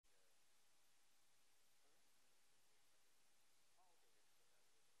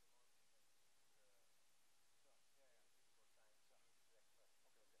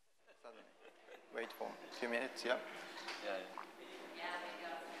wait for a few minutes, yeah? Yeah.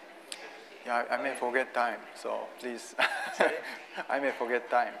 Yeah, I may forget time, so please. I may forget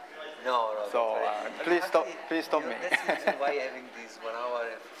time. No. So please stop. Please stop me. That's the reason why having this 1 hour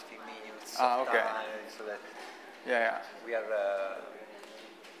and 15 minutes of okay. time, so that we are.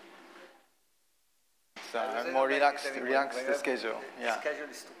 It's more relaxed schedule. The schedule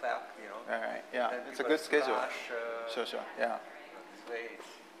is too packed, you know. All right. Yeah, it's a good schedule. Sure. Yeah.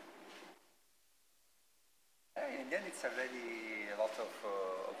 In the end, it's already a lot of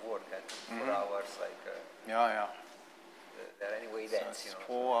work at 4 hours, like. Yeah. They're anyway dense, so you know.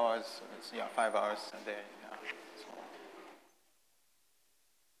 4 hours. 5 hours a day. Yeah. So.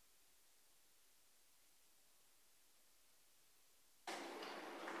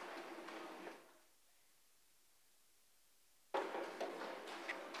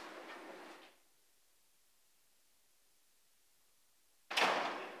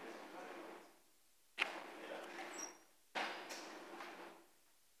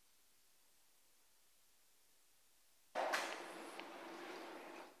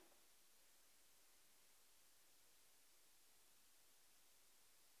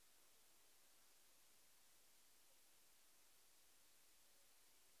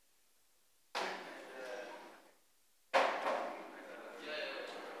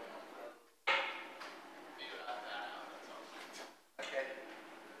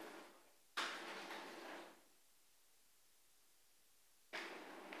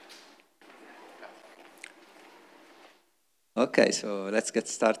 Okay, so let's get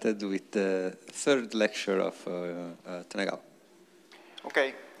started with the third lecture of Tonegawa.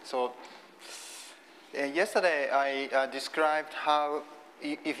 Okay, so yesterday I described how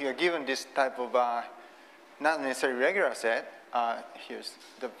if you're given this type of not necessarily regular set, here's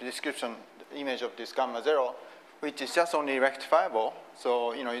the description, the image of this gamma 0, which is just only rectifiable.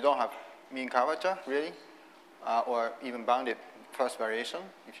 So you don't have mean curvature really, or even bounded first variation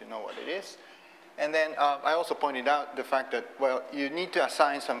if you know what it is. And then I also pointed out the fact that, well, you need to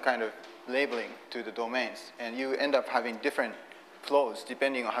assign some kind of labeling to the domains, and you end up having different flows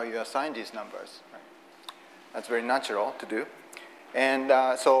depending on how you assign these numbers. Right? That's very natural to do. And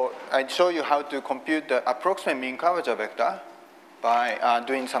so I show you how to compute the approximate mean curvature vector by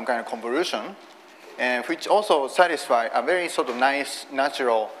doing some kind of convolution, and which also satisfy a very sort of nice,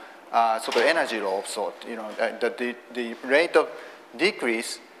 natural sort of energy law of sort. The rate of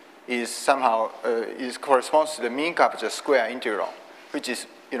decrease is somehow corresponds to the mean curvature square integral, which is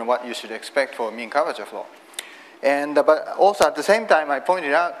what you should expect for a mean curvature flow. And but also at the same time, I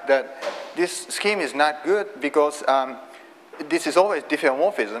pointed out that this scheme is not good because this is always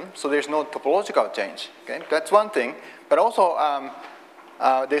diffeomorphism, so there's no topological change. Okay, that's one thing. But also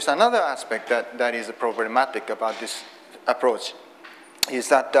there's another aspect that is problematic about this approach, is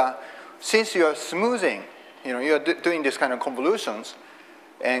that since you are smoothing, you are doing this kind of convolutions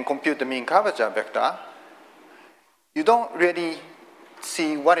and compute the mean curvature vector, you don't really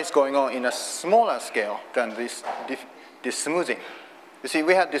see what is going on in a smaller scale than this smoothing. You see,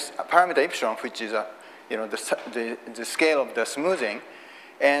 we had this parameter epsilon, which is the scale of the smoothing,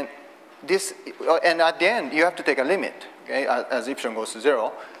 and at the end you have to take a limit, okay, as epsilon goes to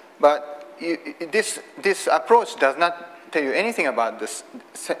 0. But this approach does not tell you anything about this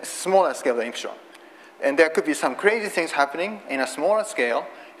smaller scale of epsilon. And there could be some crazy things happening in a smaller scale,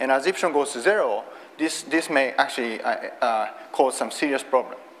 and as epsilon goes to 0, this may actually cause some serious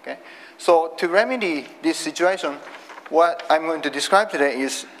problem. Okay? So to remedy this situation, what I'm going to describe today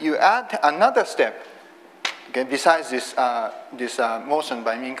is you add another step, okay, besides this motion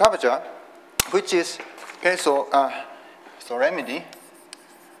by mean curvature, which is, okay, so remedy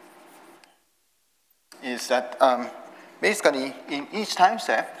is that basically in each time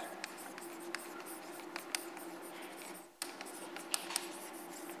step,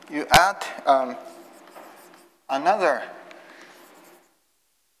 you add another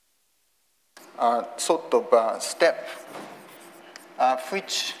sort of step,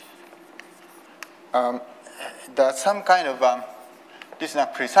 which there's some kind of, this is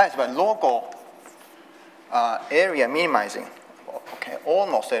not precise, but local area minimizing, okay,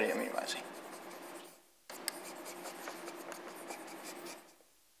 almost area minimizing.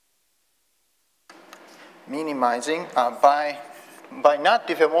 Minimizing by not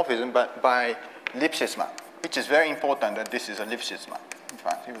diffeomorphism, but by Lipschitz map, which is very important that this is a Lipschitz map. In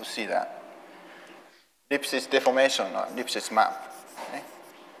fact, you will see that. Lipschitz deformation or Lipschitz map.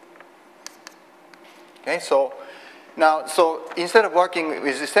 Okay, so now, instead of working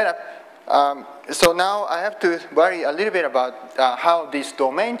with this setup, so now I have to worry a little bit about how this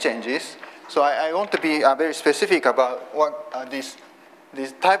domain changes. So I want to be very specific about what this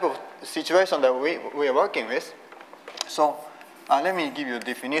this type of situation that we are working with. So let me give you a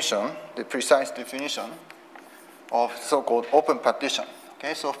definition, the precise definition of so-called open partition.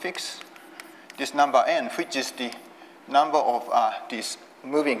 Okay, so fix this number n, which is the number of these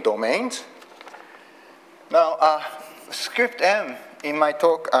moving domains. Now, script m in my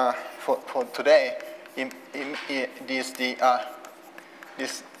talk for today is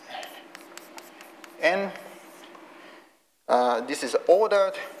this n. This is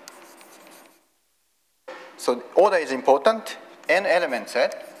ordered. So order is important. N element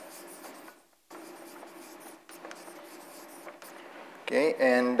set. Okay,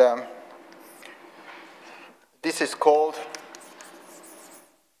 and this is called,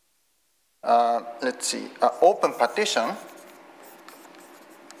 let's see, open partition.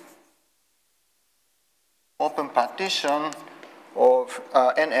 Open partition of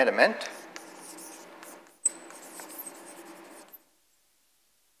n element.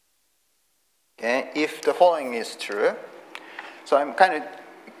 Okay, if the following is true, so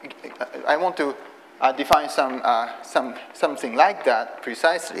I want to define something like that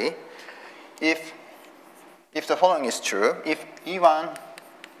precisely. If the following is true, if E1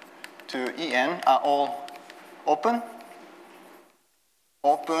 to En are all open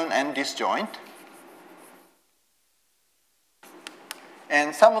and disjoint,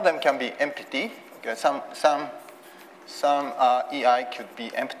 and some of them can be empty. Okay, some EI could be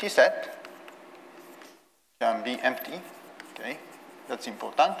empty set. Can be empty. Okay, that's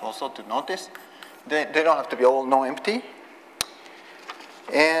important also to notice. They don't have to be all non-empty.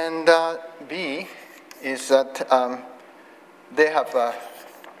 And B is that they have a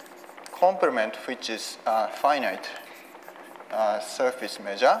complement which is finite surface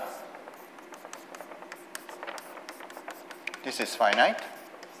measure. This is finite.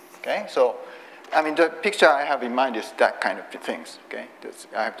 Okay, so I mean the picture I have in mind is that kind of things. Okay,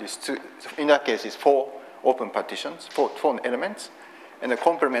 I have these two. In that case, it's 4 open partitions, 4 elements, and the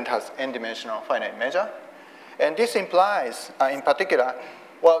complement has n-dimensional finite measure. And this implies, in particular,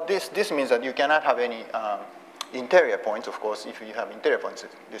 well, this means that you cannot have any interior points. Of course, if you have interior points,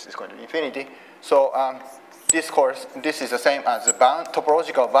 this is going to be infinity. So this is the same as the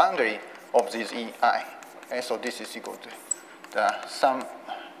topological boundary of this EI. Okay, so this is equal to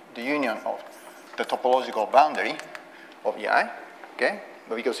the union of the topological boundary of EI. Okay,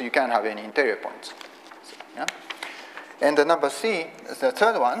 but because you can't have any interior points. So, yeah. And the number C is the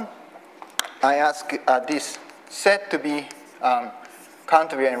third one. I ask this set to be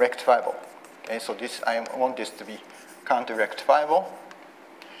counter and rectifiable. Okay, so I want this to be counter rectifiable.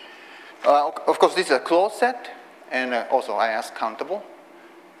 Of course, this is a closed set, and also I ask countable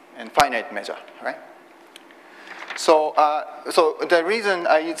and finite measure, right? So, so the reason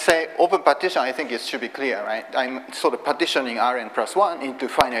I say open partition, I think it should be clear, right? I'm sort of partitioning Rn plus 1 into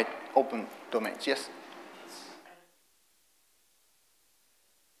finite open domains. Yes?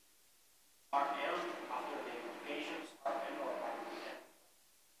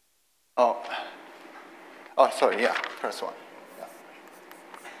 Oh, sorry, yeah, plus 1. Yeah.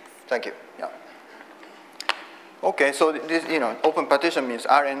 Thank you, yeah. Okay, so this, open partition means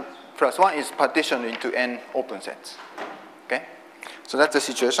Rn plus 1 is partitioned into n open sets. Okay, so that's the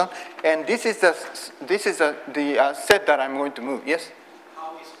situation, and this is the set that I'm going to move. Yes.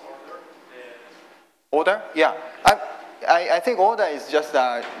 How is order? Order? Yeah, I think order is just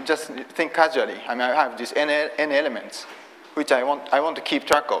think casually. I mean, I have these n elements, which I want to keep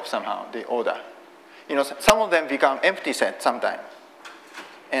track of somehow. The order. Some of them become empty sets sometimes,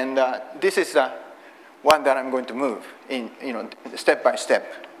 and this is the one that I'm going to move in, step by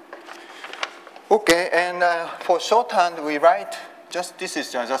step. Okay, and for shorthand, we write this is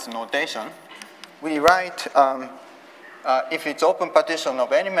just notation. We write if it's open partition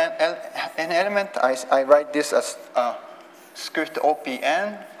of an element, I write this as script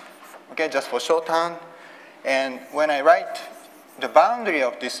OPN. Okay, just for shorthand. And when I write the boundary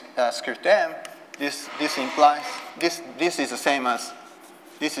of this script M, this implies this is the same as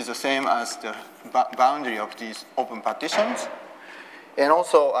the boundary of these open partitions. And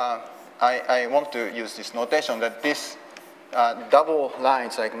also I want to use this notation that this double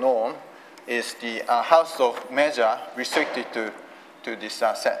lines like norm is the Hausdorff measure restricted to this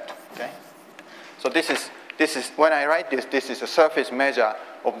set. Okay, so this is when I write this is a surface measure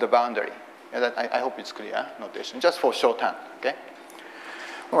of the boundary. And that I hope it's clear notation, just for shorthand. Okay.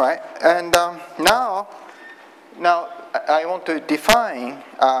 All right, and now I want to define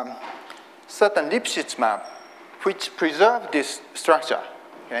certain Lipschitz map which preserve this structure,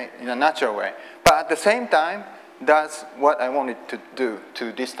 okay, in a natural way, but at the same time does what I wanted to do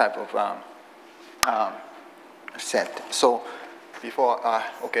to this type of set. So before,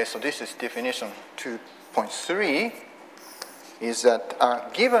 okay, so this is definition 2.3, is that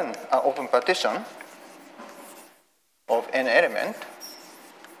given an open partition of n element,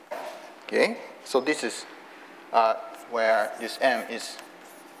 okay, so this is where this M is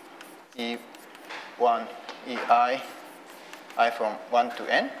E1, EI, I from 1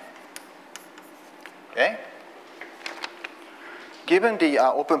 to n, okay. Given the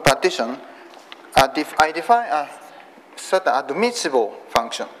open partition, I define a certain admissible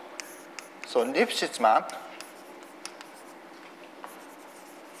function. So Lipschitz map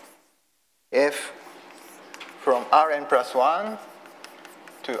f from Rn plus 1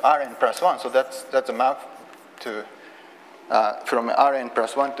 to Rn plus 1. So that's a map to from Rn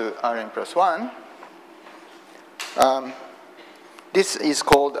plus 1 to Rn plus 1. This is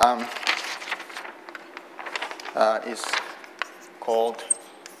called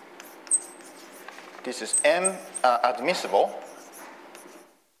this is M admissible.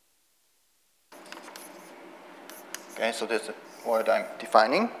 Okay, so that's what I'm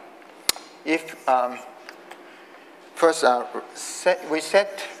defining. If first we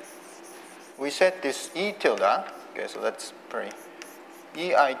set this E tilde, okay, so that's very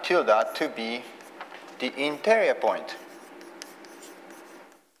EI tilde to be the interior point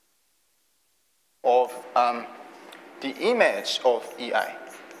of the image of EI.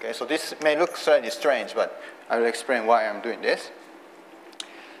 Okay, so this may look slightly strange, but I will explain why I'm doing this.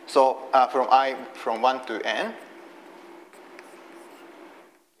 So from 1 to n.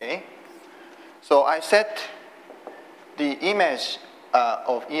 Okay. So I set the image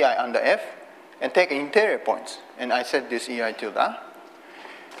of EI under F and take interior points, and I set this EI tilde.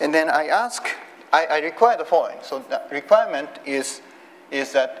 And then I require the following. So the requirement is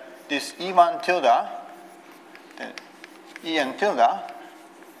that this E1 tilde, En tilde,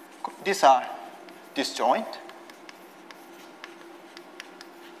 these are disjoint.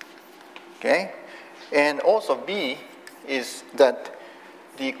 Okay, and also B is that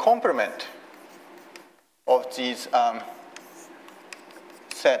the complement of these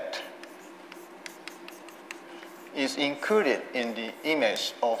set is included in the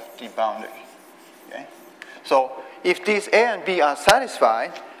image of the boundary. Okay, so if these A and B are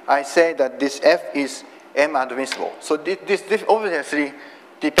satisfied, I say that this F is M admissible. So this obviously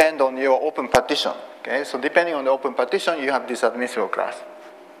depends on your open partition. Okay, so depending on the open partition, you have this admissible class.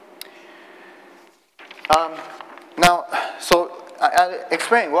 Now, so I'll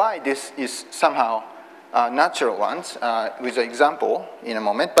explain why this is somehow natural ones with an example in a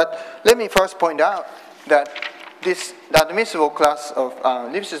moment. But let me first point out that the admissible class of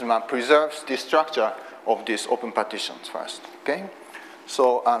Lipschitz map preserves the structure of these open partitions first. Okay,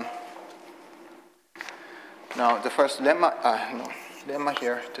 so now the first lemma, lemma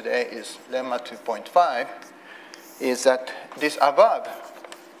here today is lemma 2.5, is that this above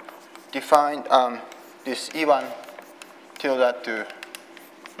defined this E1 tilde to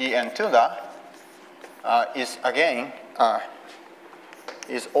En tilde is again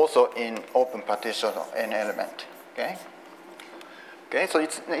is also in open partition of n element. Okay. Okay. So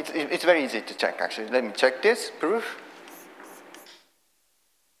it's very easy to check actually. Let me check this proof.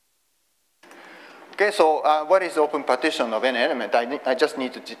 Okay. So what is the open partition of n element? I just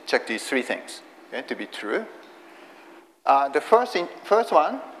need to check these three things, okay, to be true. The first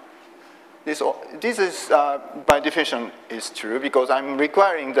one. This is by definition is true because I'm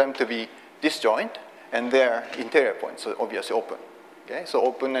requiring them to be disjoint and their interior points, so obviously open. Okay, so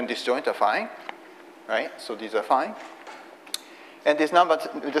open and disjoint are fine, right? So these are fine. And this number,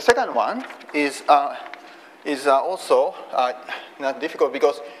 the second one is also not difficult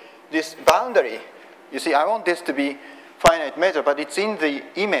because this boundary, you see, I want this to be finite measure, but it's in the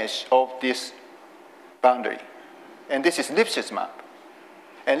image of this boundary, and this is Lipschitz map.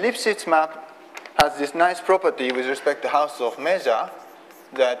 And Lipschitz map has this nice property with respect to house of measure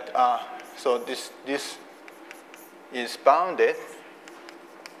that, so this is bounded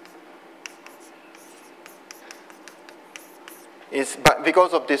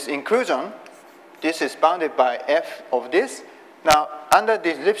because of this inclusion, this is bounded by F of this. Now, under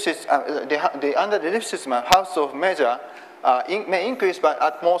this Lipschitz, under the Lipschitz map, house of measure may increase by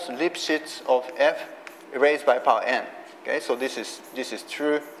at most Lipschitz of F raised by power n. Okay, so this is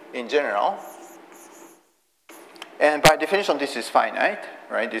true in general, and by definition, this is finite,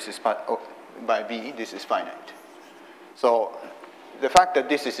 right? This is by B, this is finite. So the fact that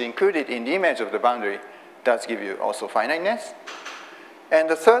this is included in the image of the boundary does give you also finiteness. And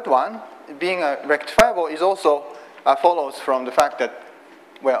the third one, being rectifiable, is also follows from the fact that,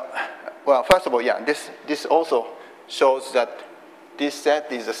 well, first of all, yeah, this also shows that this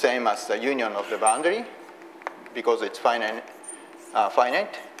set is the same as the union of the boundary, because it's finite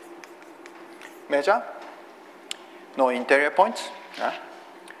finite measure, no interior points.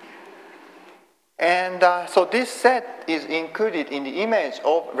 And so this set is included in the image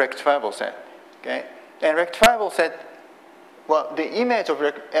of rectifiable set. Okay? And rectifiable set, well, the image of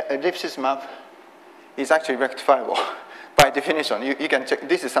ellipsis map is actually rectifiable by definition. You can check.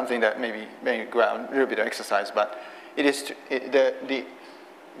 This is something that maybe ground a little bit of exercise, but it is the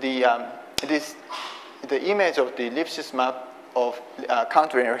image of the ellipsis map of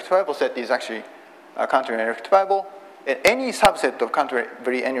counter-n rectifiable set is actually counter-n rectifiable. And any subset of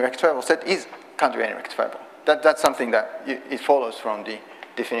counter-n rectifiable set is counter-n rectifiable. That's something that it follows from the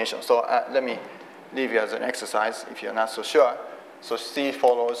definition. So let me leave you as an exercise if you're not so sure. So C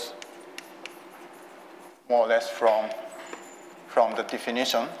follows more or less from the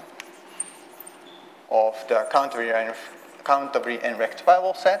definition of the countably and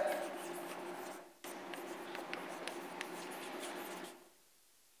rectifiable set.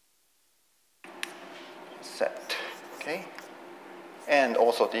 Okay, and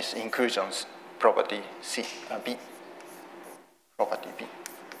also this inclusions property B, property B.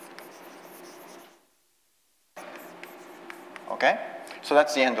 Okay, so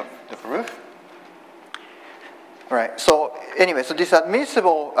that's the end of the proof. All right, so anyway, so this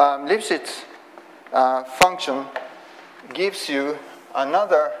admissible Lipschitz function gives you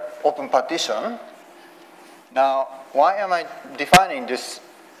another open partition. Now, why am I defining this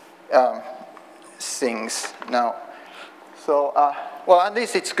things now? So, well, at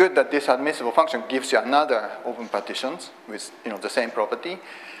least it's good that this admissible function gives you another open partitions with the same property.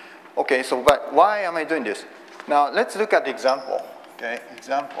 Okay, so but why am I doing this? Now, let's look at the example. Okay,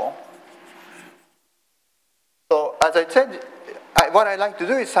 example. So, as I said, what I like to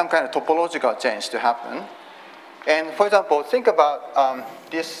do is some kind of topological change to happen. And for example, think about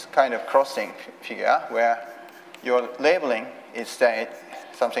this kind of crossing figure where your labeling is, say,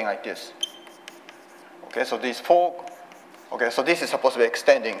 something like this. Okay, so these four. Okay, so this is supposed to be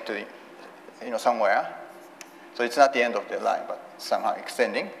extending to, somewhere. So it's not the end of the line, but somehow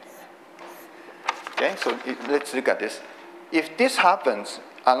extending. Okay, so let's look at this. If this happens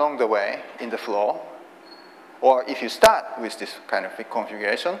along the way in the flow, or if you start with this kind of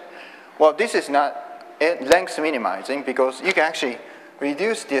configuration, well, this is not length minimizing because you can actually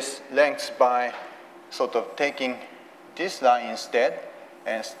reduce this length by sort of taking this line instead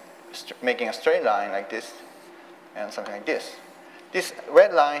and making a straight line like this and something like this. This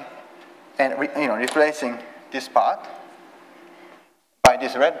red line and replacing this part by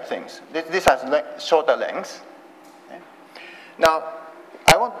these red things. This has shorter length. Okay. Now,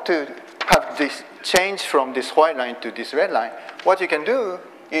 I want to have this change from this white line to this red line. What you can do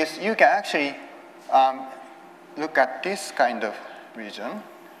is you can actually look at this kind of region.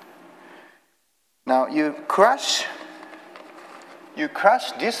 Now, you crush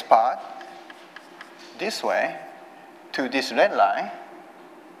this part this way to this red line,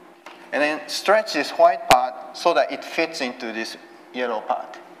 and then stretch this white part so that it fits into this yellow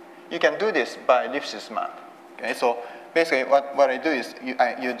part. You can do this by Lipschitz map. Okay, so basically what I do is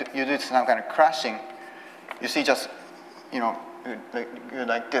you do some kind of crushing. You see just,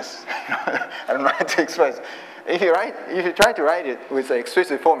 like this. I don't know how to express. If you try to write it with an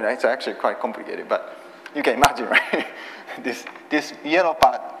explicit formula, it's actually quite complicated, but you can imagine, right? this yellow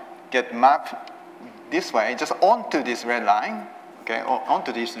part get mapped this way, just onto this red line, okay, or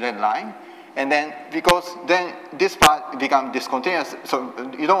onto this red line, and then because then this part becomes discontinuous, so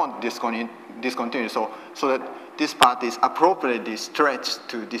you don't want discontinuous, so that this part is appropriately stretched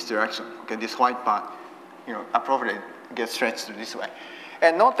to this direction. Okay, this white part, appropriately gets stretched to this way.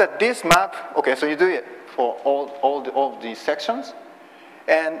 And note that this map, okay, so you do it for all these sections,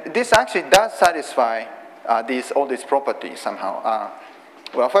 and this actually does satisfy all these properties somehow.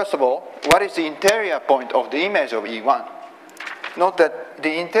 Well, first of all, what is the interior point of the image of E1? Note that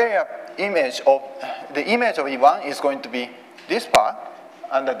the interior image of E1 is going to be this part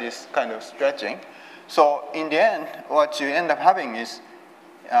under this kind of stretching. So in the end, what you end up having is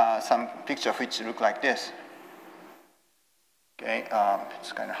some picture which look like this. Okay,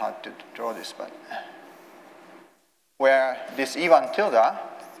 it's kind of hard to draw this, but where this E1 tilde,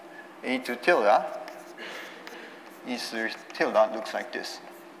 E2 tilde, E3 tilde looks like this.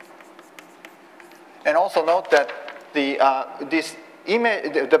 And also note that the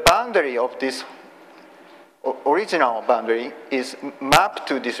boundary of this original boundary is mapped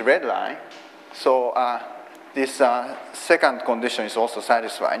to this red line. So this second condition is also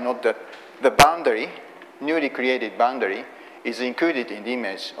satisfied. Note that the boundary, newly created boundary, is included in the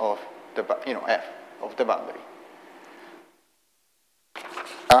image of the F of the boundary.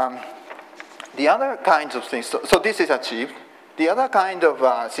 The other kinds of things, so this is achieved. The other kind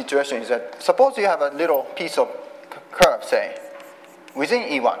of situation is that suppose you have a little piece of curve, say, within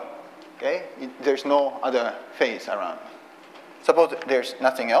E1. Okay, there's no other phase around. Suppose there's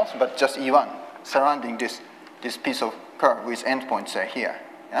nothing else but just E1 surrounding this piece of curve with endpoints, say, here.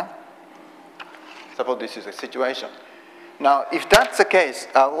 Yeah? Suppose this is a situation. Now, if that's the case,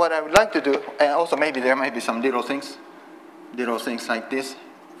 what I would like to do, and also maybe there may be some little things like this,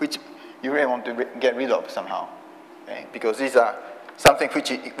 which you really want to get rid of somehow. Okay? Because these are something which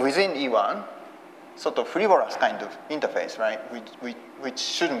within E1, sort of frivolous kind of interface, right? Which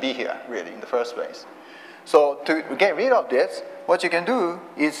shouldn't be here, really, in the first place. So to get rid of this, what you can do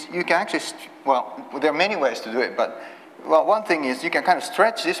is you can actually, well, there are many ways to do it, but well, one thing is you can kind of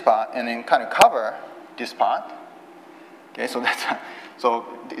stretch this part and then kind of cover this part. Okay, so that's, so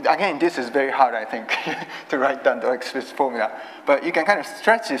again, this is very hard, I think, to write down the explicit formula. But you can kind of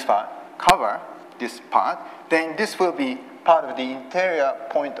stretch this part, cover this part, then this will be part of the interior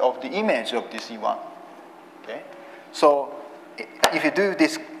point of the image of this E1. Okay, so if you do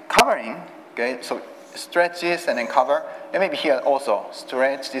this covering, okay, so stretch this and then cover, and maybe here also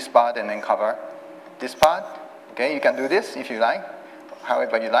stretch this part and then cover this part. Okay, you can do this if you like,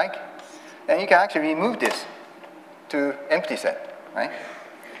 however you like, and you can actually remove this to empty set, right?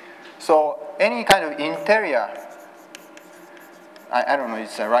 So any kind of interior, I don't know if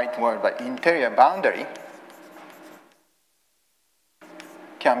it's the right word, but interior boundary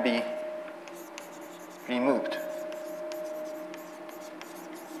can be removed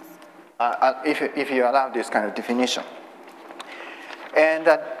if you allow this kind of definition.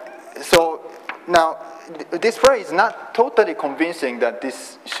 And so now this phrase is not totally convincing that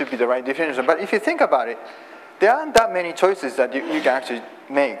this should be the right definition, but if you think about it, there aren't that many choices that you can actually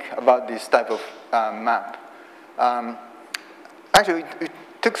make about this type of map. Actually, it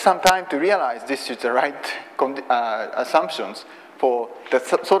took some time to realize this is the right assumptions for the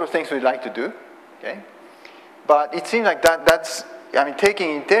sort of things we'd like to do, okay? But it seems like that's, I mean,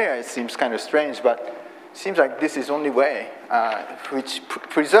 taking interior, it seems kind of strange, but it seems like this is the only way which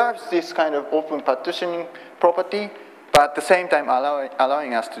preserves this kind of open partitioning property, but at the same time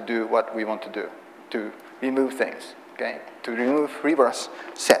allowing us to do what we want to do, to remove things, okay? To remove reverse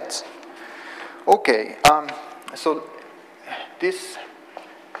sets. Okay, so this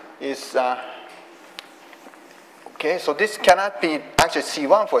is, okay, so this cannot be actually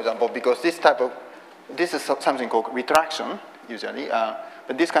C1, for example, because this is something called retraction, usually,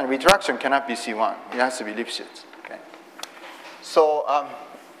 but this kind of retraction cannot be C1. It has to be Lipschitz, okay? So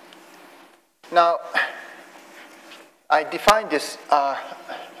now I define this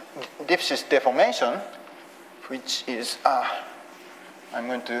Lipschitz deformation, which is, I'm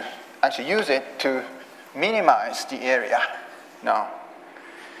going to actually use it to minimize the area now.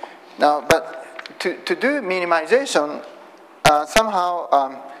 But to do minimization, somehow,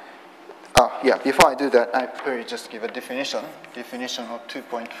 yeah, before I do that, I will just give a definition. Definition of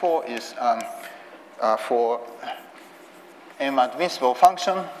 2.4 is for M admissible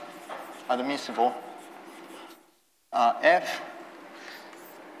function, admissible F,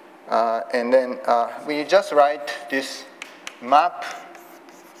 and then we just write this map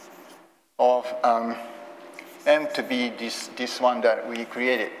of M to be this one that we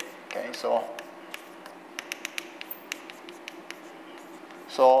created. Okay, so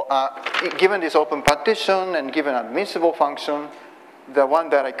given this open partition and given admissible function, the one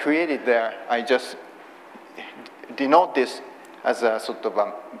that I created there, I just denote this as a sort of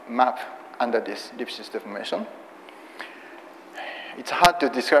a map under this Lipschitz deformation. It's hard to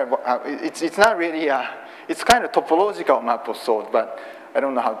describe. It's not really it's kind of topological map of sort, but I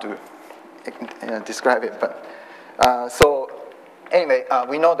don't know how to describe it. But so anyway,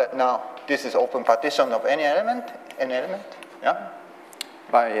 we know that now this is open partition of any element, yeah,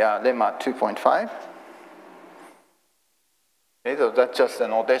 by lemma 2.5. Okay, so that's just a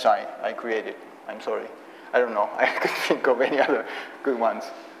notation I created. I'm sorry. I don't know. I could think of any other good ones.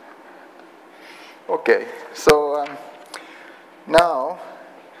 Okay, so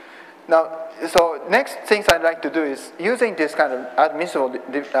so next things I'd like to do is using this kind of admissible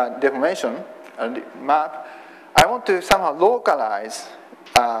deformation map, I want to somehow localize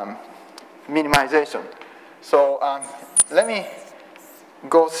minimization. So let me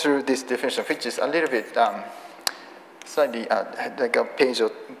go through this definition, which is a little bit slightly like a page or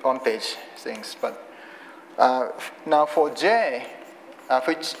one-page things. But now for J,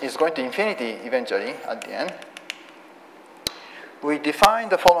 which is going to infinity eventually at the end, we define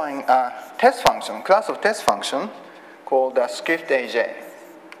the following test function, class of test function called script AJ.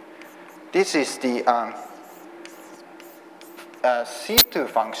 This is the C2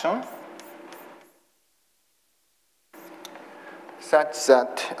 function such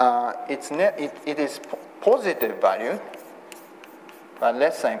that it is positive value, but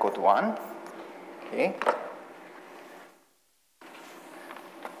less than or equal to 1. Okay.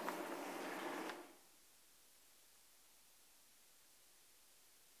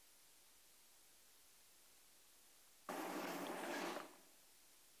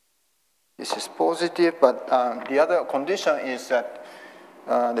 This is positive, but the other condition is that,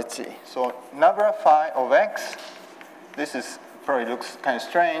 let's see. So number phi of x, this is probably looks kind of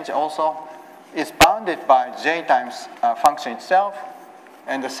strange also, is bounded by j times function itself,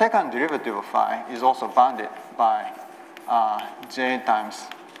 and the second derivative of phi is also bounded by j times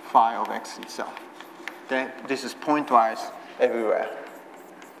phi of x itself. Okay, this is pointwise everywhere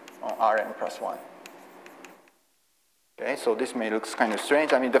on Rn plus 1. Okay, so this may look kind of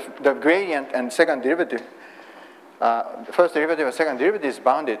strange. I mean, the gradient and second derivative, first derivative and second derivative is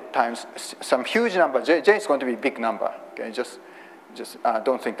bounded times some huge number. J is going to be a big number. Okay, just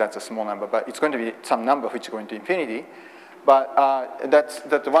don't think that's a small number, but it's going to be some number which is going to infinity. But that's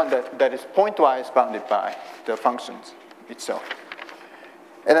the one that is pointwise bounded by the functions itself.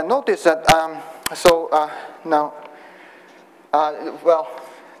 And then notice that, now, well,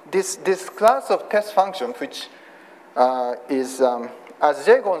 this class of test function, which is, as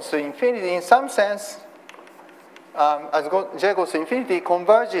j goes to infinity, in some sense, as j goes to infinity,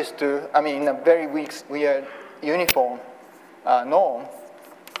 converges to, I mean, in a very weird uniform norm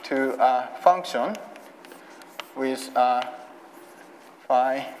to a function with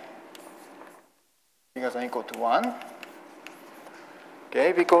phi bigger than or equal to 1.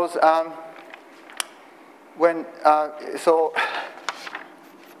 Okay, because when, so,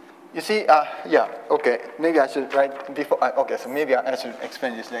 you see, yeah, okay, maybe I should write before, okay, so maybe I should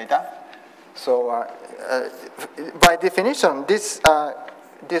explain this later. So by definition, this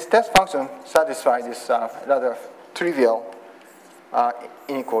test function satisfies this rather trivial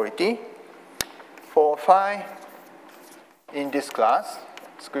inequality. For phi in this class,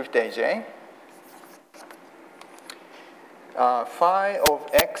 script aj, phi of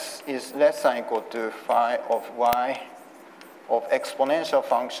x is less than or equal to phi of y of exponential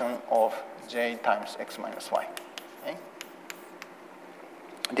function of j times x minus y. Okay?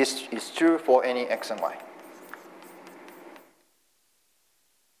 This is true for any x and y.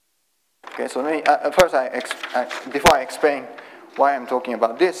 Okay, so let me, first before I explain why I'm talking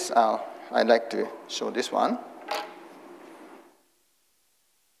about this, I'd like to show this one.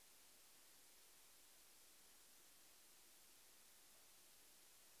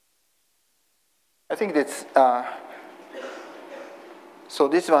 I think that's, so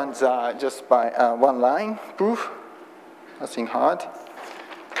this one's just by one line proof, nothing hard.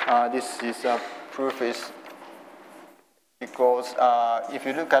 This is proof is because if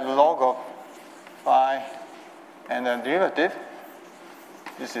you look at log of phi and the derivative,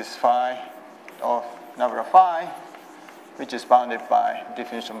 this is phi of number of phi, which is bounded by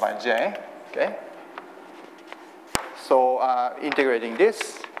definition by j. Okay. So integrating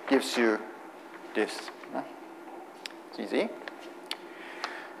this gives you this. It's easy.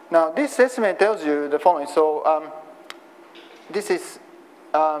 Now, this estimate tells you the following. So this is,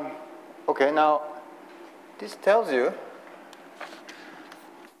 okay, now this tells you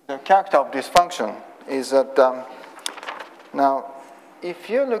the character of this function is that, now, if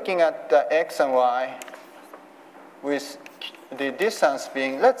you're looking at the x and y with the distance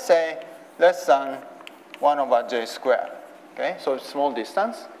being, let's say, less than 1 over j squared, okay, so small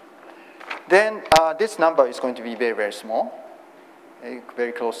distance, then this number is going to be very, very small.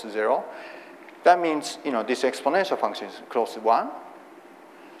 Very close to 0. That means, you know, this exponential function is close to 1.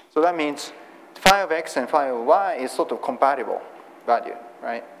 So that means phi of x and phi of y is sort of compatible value,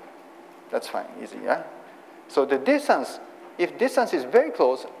 right? That's fine, easy, yeah? So the distance, if distance is very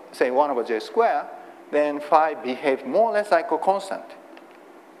close, say 1 over j squared, then phi behaves more or less like a constant,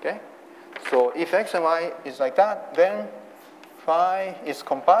 okay? So if x and y is like that, then phi is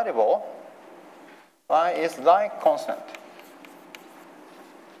compatible. Phi is like constant.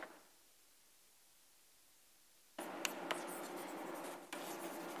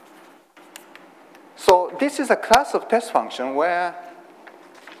 So this is a class of test function where,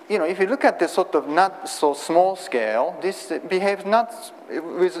 you know, if you look at this sort of not so small scale, this behaves not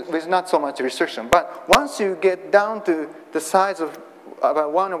with not so much restriction. But once you get down to the size of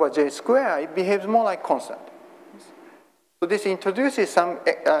about 1 over j squared, it behaves more like constant. So this introduces some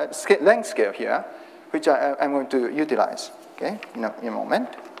length scale here, which I'm going to utilize, okay, in a moment.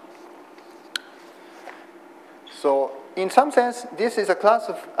 So in some sense, this is a class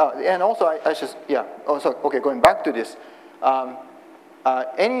of, and also I should, yeah, also, okay, going back to this,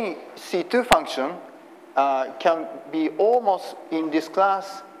 any C2 function can be almost in this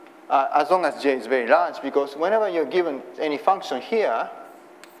class as long as j is very large, because whenever you're given any function here,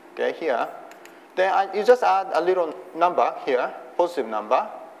 okay, here, then you just add a little number here, positive number,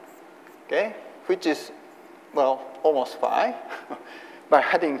 okay, which is, well, almost phi by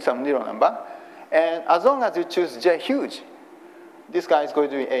adding some little number. And as long as you choose j huge, this guy is going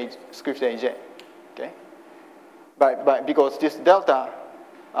to be script aj, okay? Because this delta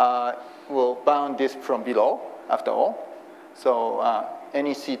will bound this from below, after all. So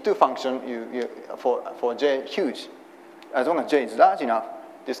any C2 function for j huge, as long as j is large enough,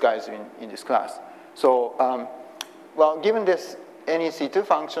 this guy is in this class. So, well, given this any C2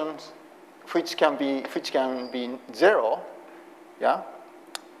 functions, which can be 0, yeah.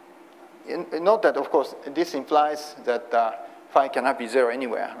 Note that, of course, this implies that phi cannot be 0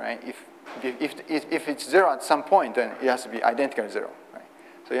 anywhere, right? If it's 0 at some point, then it has to be identical to 0, right?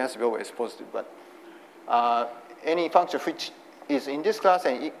 So it has to be always positive. But any function which is in this class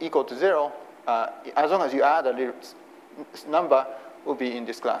and equal to 0, as long as you add a little number, will be in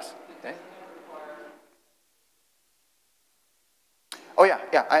this class. Okay? Oh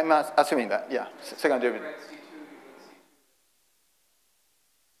yeah, I'm assuming that. Yeah, second derivative.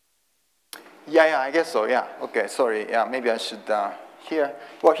 Yeah, I guess so. Yeah. Okay. Sorry. Yeah, maybe I should here.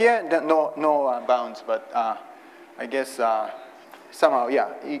 Well, here no bounds, but I guess somehow,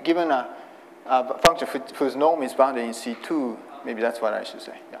 yeah. Given a function whose norm is bounded in C2, maybe that's what I should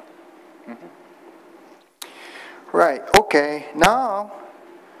say. Yeah. Mm-hmm. Right. Okay. Now,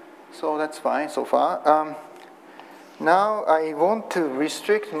 so that's fine so far. Now I want to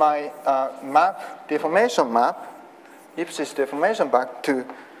restrict my deformation map, ellipsis deformation back to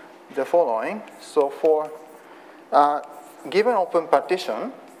the following. So for given open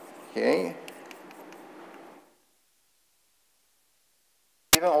partition, okay,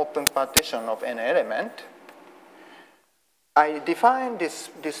 given open partition of an element, I define this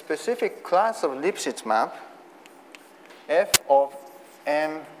specific class of Lipschitz map, f of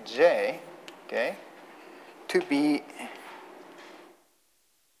mj, okay, to be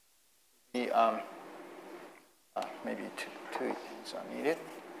maybe two things are needed.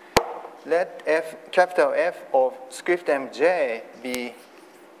 Let capital F of script mj be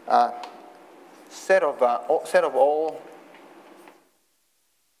a set of all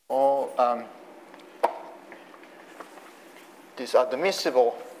this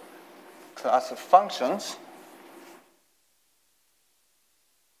admissible class of functions.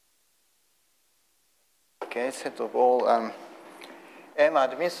 Okay, set of all m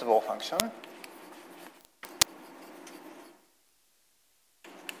admissible function.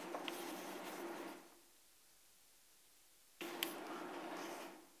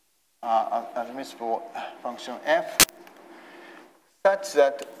 Admissible function f, such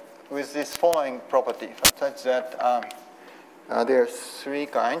that with this following property, such that there are three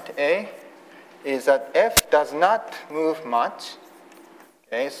kinds. A is that f does not move much.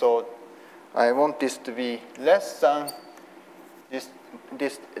 Okay, so I want this to be less than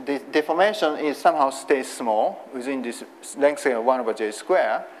this deformation is somehow stays small within this length scale 1 over j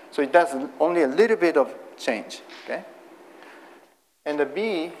square. So it does only a little bit of change. Okay, and the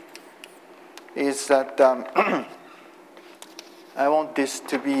B is that I want this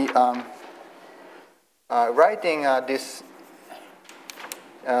to be writing this.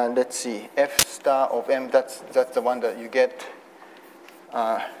 Let's see, f star of m. That's the one that you get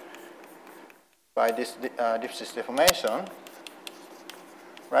by this Lipschitz deformation.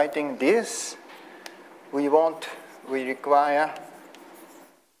 Writing this, we require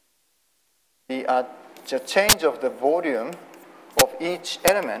the change of the volume of each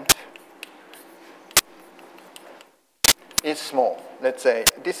element is small. Let's say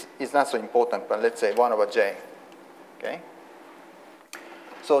this is not so important, but let's say 1 over j. Okay.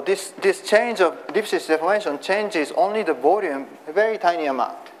 So this change of Lipschitz deformation changes only the volume a very tiny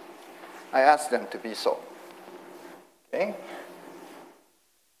amount. I ask them to be so. Okay.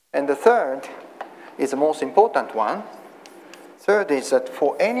 And the third is the most important one. Third is that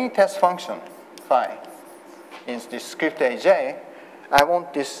for any test function phi in this script aj, I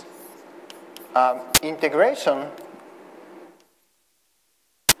want this integration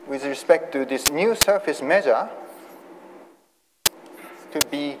with respect to this new surface measure to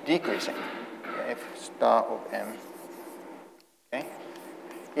be decreasing. Okay, f star of m, okay,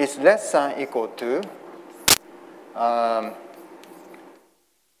 is less than or equal to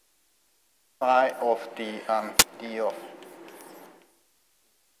phi of the d of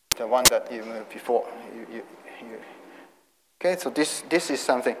the one that you moved before. Okay, so this is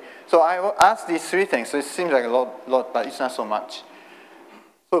something. So I will ask these three things. So it seems like a lot, but it's not so much.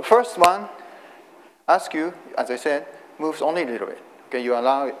 So first one, ask you, as I said, moves only a little bit. Okay, you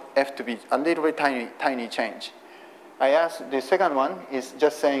allow f to be a little bit tiny change. I asked the second one is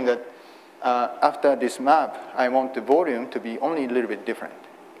just saying that after this map, I want the volume to be only a little bit different.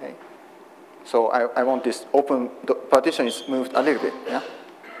 Okay, so I want this open partition is moved a little bit. Yeah.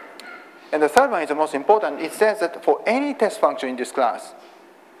 And the third one is the most important. It says that for any test function in this class,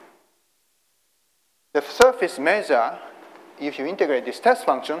 the surface measure, if you integrate this test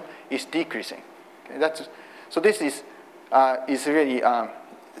function, is decreasing. Okay, so this is really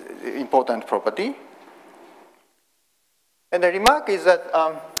important property. And the remark is that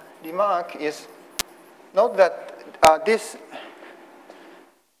note that this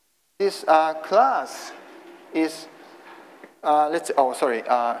class is let's say, oh sorry,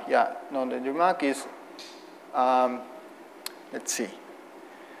 yeah, no, the remark is let's see.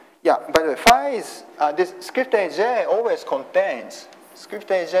 Yeah, by the way, phi is this script aj always contains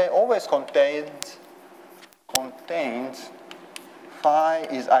phi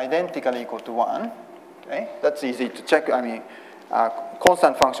is identically equal to 1. Okay, that's easy to check. I mean,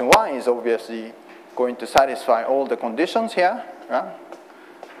 constant function 1 is obviously going to satisfy all the conditions here. Right?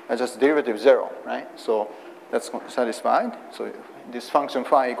 Just derivative 0, right? So that's satisfied. So this function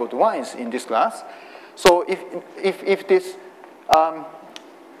phi equal to 1 is in this class. So if this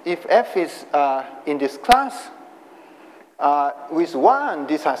if f is in this class with 1,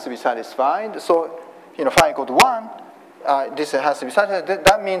 this has to be satisfied. So phi equal to 1, this has to be satisfied.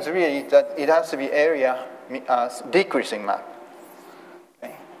 That means really that it has to be area decreasing map.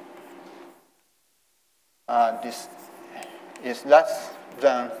 Okay. This is less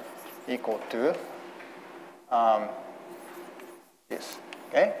than equal to this.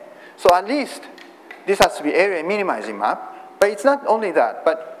 Okay. So at least this has to be area minimizing map. But it's not only that,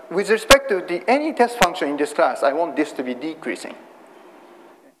 but with respect to any test function in this class, I want this to be decreasing.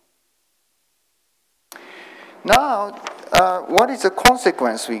 Now, what is the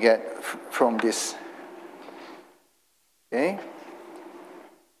consequence we get from this? Okay.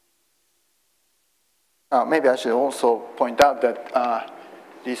 Maybe I should also point out that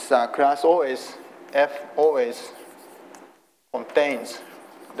this class F always contains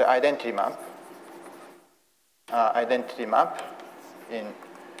the identity map.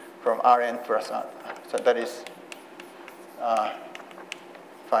 From Rn plus R. So that is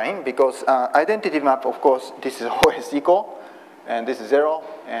fine, because identity map, of course, this is always equal, and this is 0,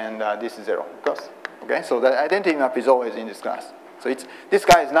 and this is 0. Because, okay, so the identity map is always in this class. So this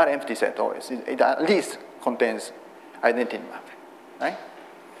guy is not empty set always. It at least contains identity map, right?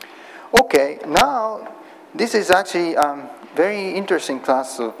 Okay, now this is actually very interesting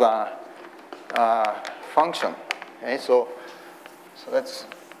class of function. Okay, so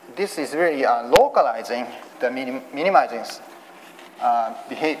this is really localizing the minimizing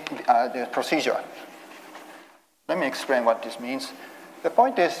the procedure. Let me explain what this means. The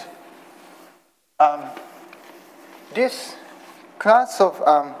point is, this class of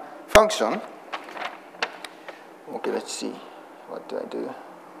function. Okay, let's see. What do I do?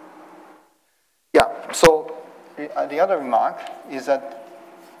 Yeah. So the other remark is that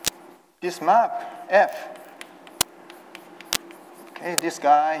this map F. Okay, this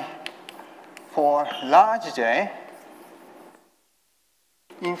guy for large J,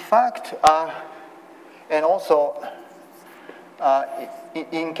 in fact, and also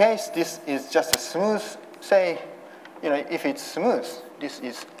in case this is just a smooth, say, if it's smooth, this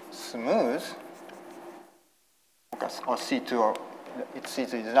is smooth, or C2, or it's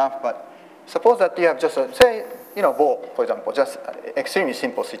C2 is enough, but suppose that you have just a, say, ball, for example, just extremely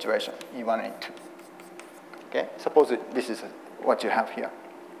simple situation, E1 and E2. Okay, suppose this is what you have here.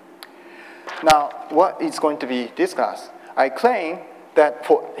 Now, what is going to be this class? I claim that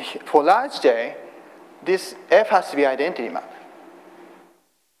for large J, this F has to be identity map.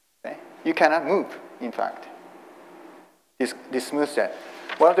 Okay? You cannot move, in fact, this smooth set.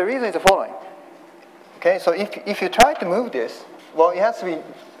 Well, the reason is the following. Okay, so if you try to move this, well, it has to be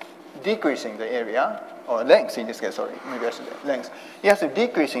decreasing the area, or length in this case, sorry, maybe I should say length. It has to be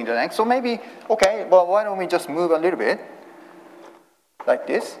decreasing the length. So maybe, okay, well, why don't we just move a little bit, like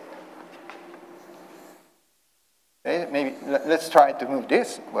this. Okay, maybe let's try to move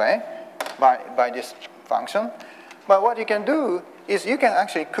this way by this function. But what you can do is you can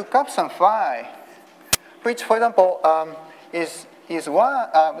actually cook up some phi, which, for example, is one,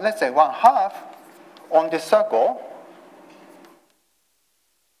 let's say 1/2 on this circle.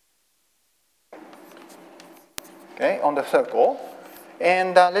 Okay, on the circle,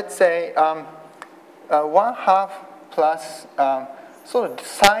 and let's say 1/2 plus sort of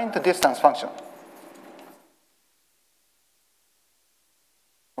sine to distance function.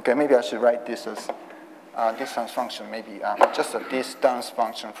 Okay, maybe I should write this as distance function, maybe just a distance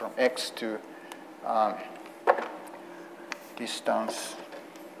function from x to distance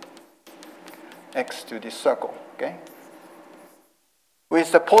x to this circle, okay?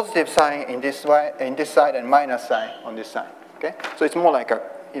 With the positive sign in this side and minus sign on this side, okay? So it's more like a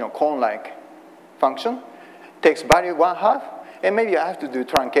cone-like function. Takes value 1/2, and maybe I have to do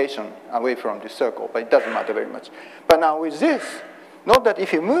truncation away from this circle, but it doesn't matter very much. But now with this, note that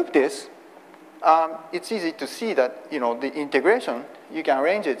if you move this, it's easy to see that the integration, you can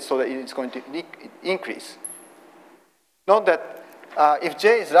arrange it so that it's going to increase. Note that if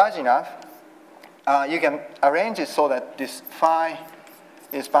j is large enough, you can arrange it so that this phi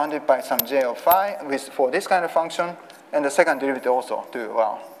is bounded by some j of phi for this kind of function, and the second derivative also too.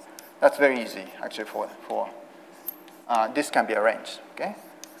 Well, that's very easy actually for this can be arranged. Okay,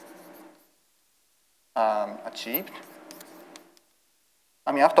 achieved.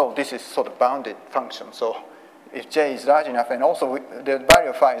 I mean, after all, this is sort of bounded function. So if j is large enough, and also the value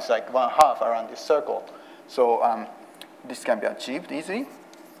of phi is like 1/2 around this circle, so this can be achieved easily.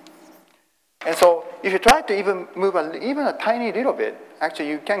 And so if you try to even move even a tiny little bit, actually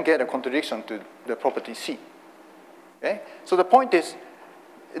you can get a contradiction to the property C. Okay? So the point is,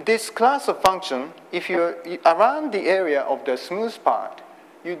 this class of function, if you're around the area of the smooth part,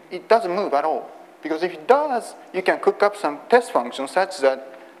 it doesn't move at all. Because if it does, you can cook up some test function such that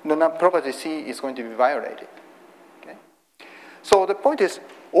the property C is going to be violated. Okay? So the point is,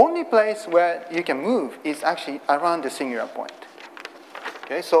 only place where you can move is actually around the singular point.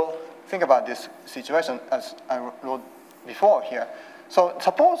 Okay, so think about this situation as I wrote before here. So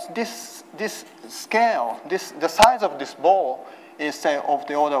suppose this scale, the size of this ball is, say, of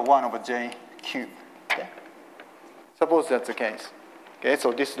the order 1/j cubed. Okay? Suppose that's the case. Okay,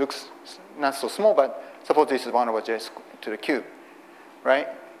 so this looks not so small, but suppose this is 1/j to the cube, right?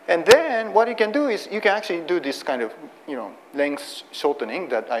 And then what you can do is you can actually do this kind of length shortening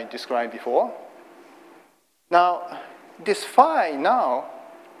that I described before. Now, this phi now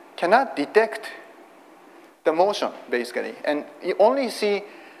cannot detect the motion, basically. And you only see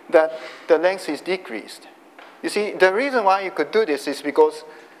that the length is decreased. You see, the reason why you could do this is because,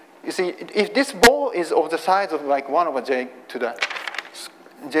 you see, if this ball is of the size of like 1/j to the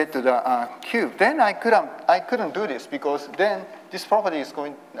cube, then I couldn't do this, because then this property is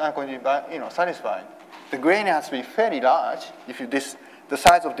not going to be satisfied. The gradient has to be fairly large if the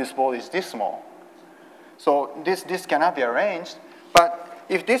size of this ball is this small. So this cannot be arranged. But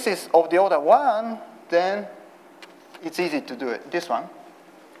if this is of the order 1, then it's easy to do it, this one.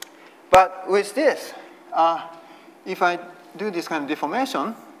 But with this, if I do this kind of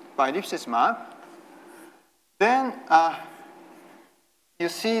deformation by ellipsis map, then you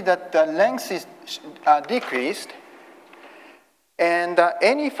see that the length is decreased, and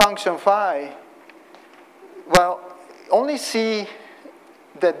any function phi, well, only see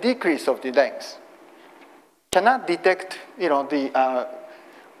the decrease of the length. Cannot detect,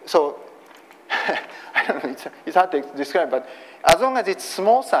 so I don't know, it's hard to describe, but as long as it's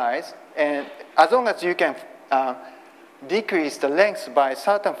small size, and as long as you can decrease the length by a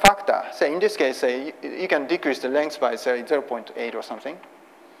certain factor, say in this case, say you can decrease the length by, say, 0.8 or something.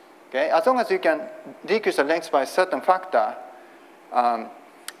 Okay, as long as you can decrease the length by a certain factor,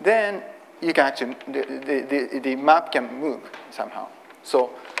 then you can actually, the map can move somehow.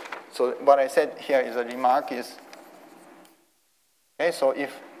 So what I said here is a remark is, okay, so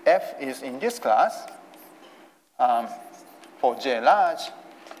if f is in this class, for j large,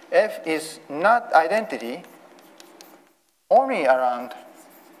 f is not identity only around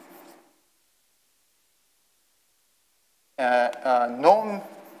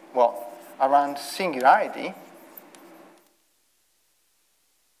around singularity,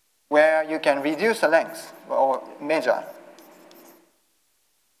 where you can reduce the length or measure,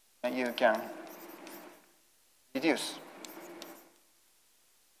 and you can reduce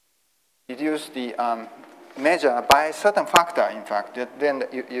the measure by a certain factor, in fact, then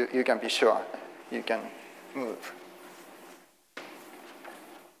you can be sure you can move.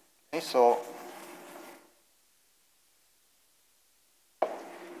 Okay, so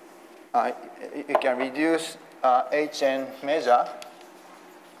you can reduce HN measure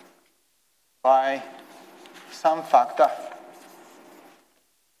by some factor.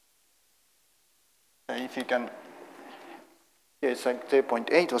 So if you can, it's like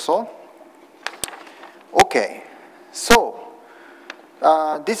 0.8 or so. Okay, so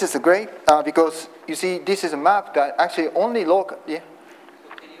this is great because you see this is a map that actually only local. Yeah.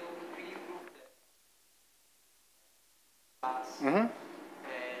 So can you prove that? Mm-hmm.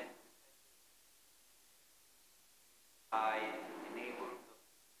 I enable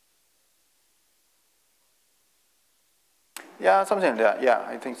Yeah, something like that. Yeah,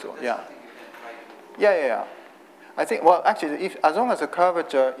 I think so. Yeah. Yeah. I think, well, actually, as long as the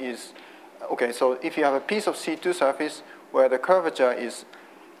curvature is, okay, so if you have a piece of C2 surface where the curvature is,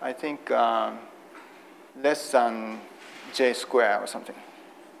 I think, less than J square or something.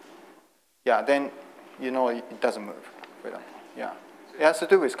 Yeah, then you know it doesn't move. Yeah. It has to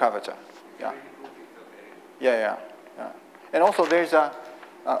do with curvature. Yeah. Yeah. And also there's a,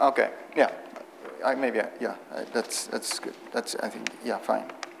 okay, yeah. That's good. That's, I think, yeah, fine.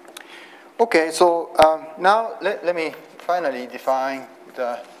 Okay, so now let me finally define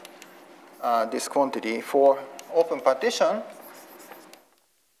the, this quantity for open partition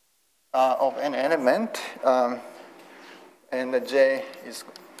of an element, and the J is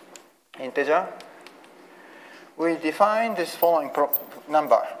integer. We define this following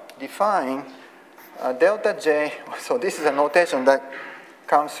number. Define delta J, so this is a notation that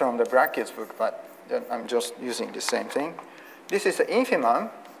comes from the Brakke's book, but I'm just using the same thing. This is the infimum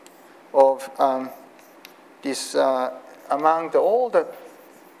of this among all the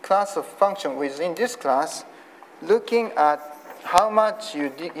class of function within this class, looking at how much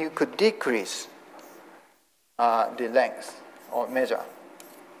you could decrease the length or measure.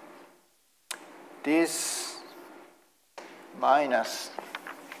 This minus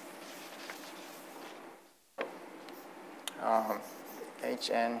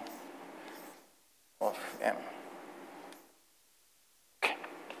Hn of m. Okay.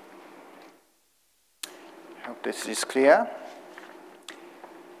 I hope this is clear.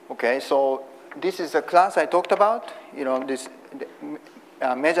 Okay, so this is the class I talked about. You know, this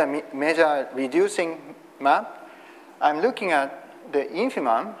measure reducing map. I'm looking at the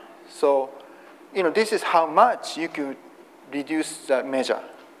infimum. So, you know, this is how much you could reduce the measure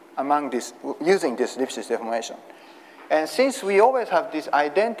among this using this Lipschitz deformation. And since we always have this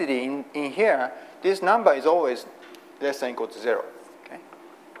identity in here, this number is always less than or equal to 0. Okay?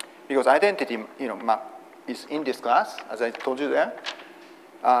 Because identity, you know, map is in this class, as I told you there.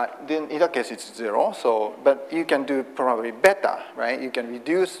 Then in that case it's 0. So, but you can do probably better, right? You can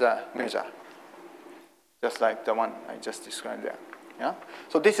reduce the measure, just like the one I just described there. Yeah.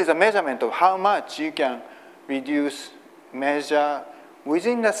 So this is a measurement of how much you can reduce measure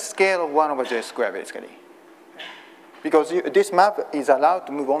within the scale of 1 over j squared, basically. Because this map is allowed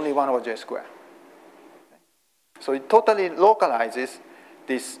to move only 1 over j squared. So it totally localizes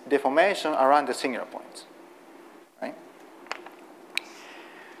this deformation around the singular points. Right?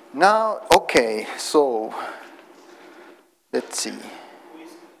 Now, okay, so let's see.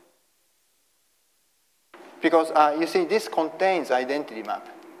 Because you see, this contains identity map.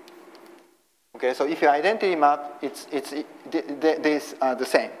 Okay, so if your identity map, these are the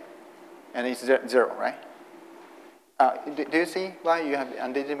same, and it's 0, right? Do you see why you have the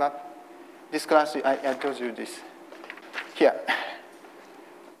identity map? This class, I told you this. Here.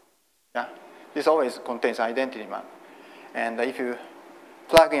 Yeah, this always contains identity map. And if you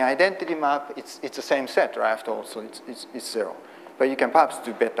plug in identity map, it's the same set, right? After all, so it's 0. But you can perhaps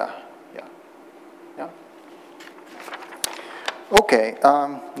do better. Yeah. Okay,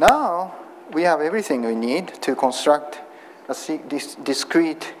 now we have everything we need to construct this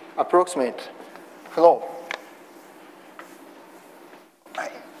discrete approximate flow.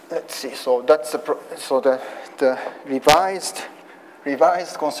 Let's see. So that's the revised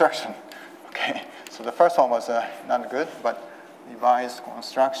construction. Okay. So the first one was not good, but revised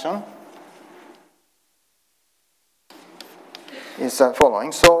construction is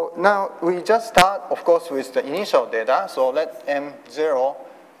following. So now we just start, of course, with the initial data. So let M0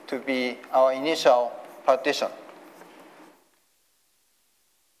 to be our initial partition.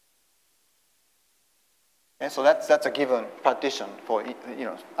 Okay, so that's a given partition for, you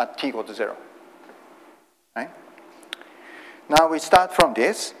know, at t equal to 0. Right? Now we start from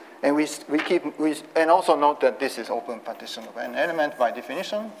this, and and also note that this is open partition of an element by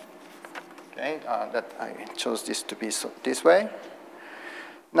definition. Okay, that I chose this to be this way.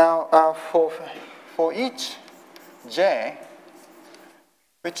 Now for each j,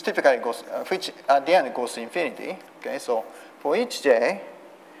 which typically goes, which at the end goes to infinity. Okay, so for each j,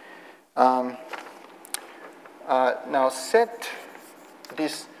 now set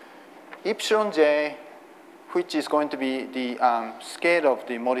this epsilon j, which is going to be the scale of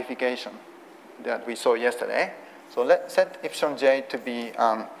the modification that we saw yesterday. So let's set epsilon j to be,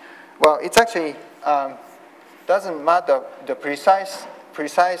 well, it's actually doesn't matter the precise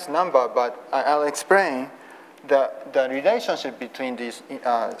number, but I'll explain the relationship between this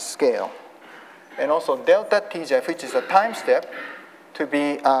scale. And also delta tj, which is a time step, to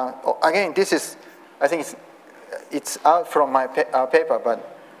be, again, this is, I think it's out from my paper, but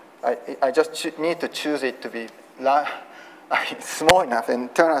I just need to choose it to be small enough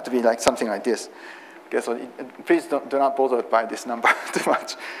and turn out to be like something like this. Okay, so please do not bother by this number too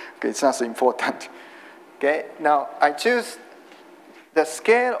much. Okay, it's not so important. Okay, now I choose the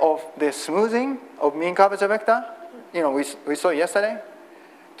scale of the smoothing of mean curvature vector, we saw yesterday,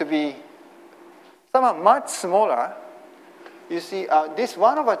 to be somehow much smaller. You see, this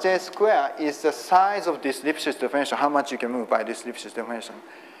 1 over j square is the size of this Lipschitz deformation, how much you can move by this Lipschitz deformation.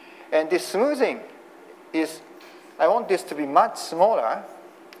 And this smoothing is, I want this to be much smaller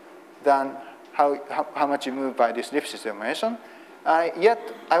than how much you move by this Lipschitz deformation. Yet,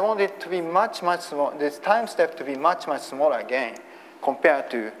 I want it to be much smaller, this time step to be much smaller again compared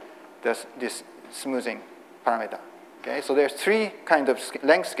to this smoothing parameter. Okay, so there's 3 kind of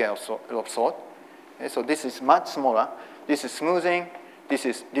length scales of sort. Okay, so this is much smaller. This is smoothing. This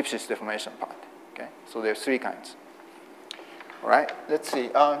is Lipschitz deformation part. Okay, so there's 3 kinds. All right, let's see.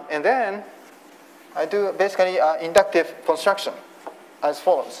 And then I do basically inductive construction as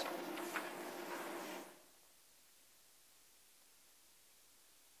follows.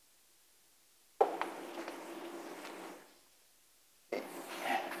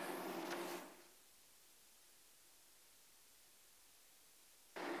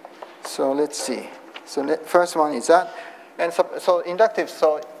 So let's see. So the first one is that. And so inductive,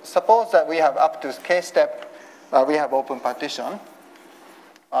 so suppose that we have up to k step, we have open partition,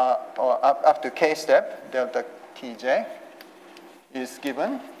 or up to k step, delta tj is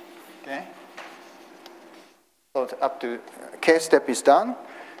given, okay? So up to k step is done.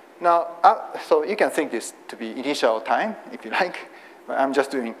 Now, so you can think this to be initial time, if you like. But I'm just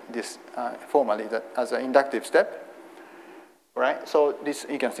doing this formally as an inductive step. Right, so this,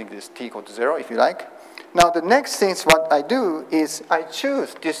 you can think this t equal to 0 if you like. Now the next thing what I do is I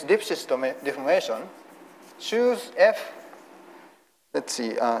choose this Lipschitz deformation, choose f, let's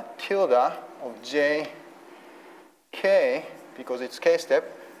see, tilde of j k, because it's k step,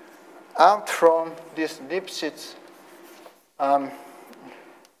 out from this Lipschitz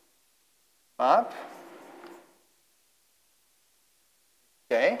map.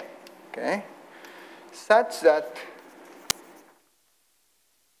 Okay, such that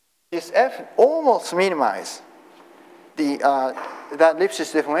this f almost minimize that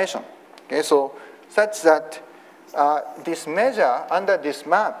Lipschitz deformation. Okay, so such that this measure under this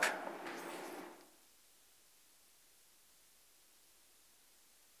map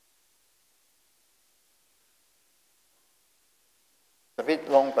a bit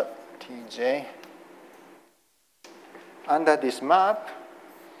long, but tj under this map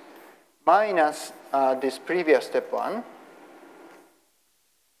minus this previous step 1.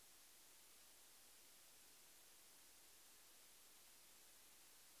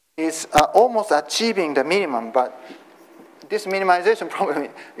 Is almost achieving the minimum, but this minimization problem,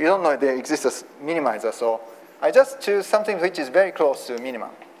 you don't know if there exists a minimizer, so I just choose something which is very close to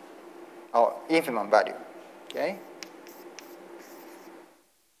minimum, or infimum value, okay?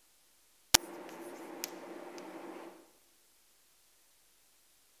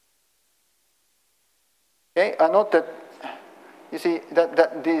 Okay, note that, you see, that the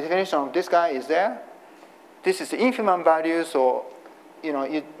definition of this guy is there. This is the infimum value, so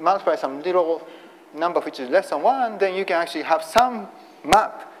you multiply some little number which is less than 1, then you can actually have some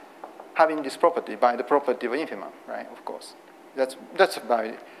map having this property by the property of infimum, right? Of course, that's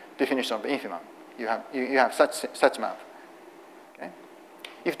by definition of infimum. You have such map. Okay,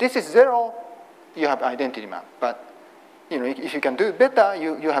 if this is 0, you have identity map. But if you can do it better,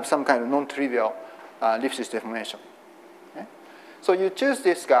 you have some kind of non-trivial Lipschitz deformation. Okay? So you choose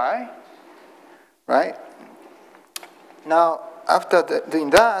this guy, right? Now, after doing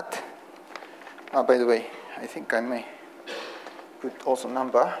that, by the way, I think I may put also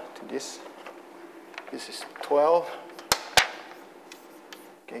number to this. This is 12.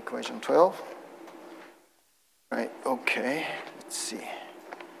 Okay, equation 12. Right, okay, let's see.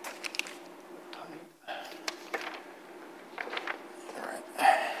 All right.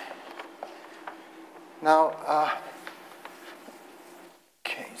 Now,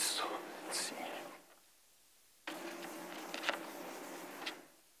 okay, so let's see.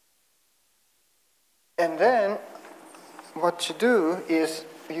 And then what you do is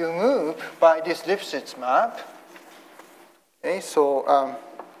you move by this Lipschitz map. Okay, so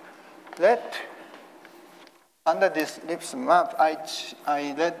under this Lipschitz map,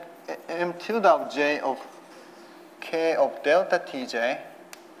 I let m tilde of j of k of delta tj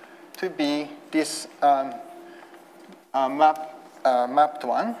to be this mapped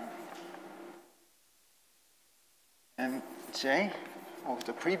one, and j of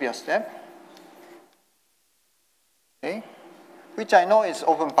the previous step. Okay, which I know is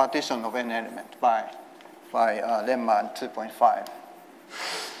open partition of n element by by lemma 2.5.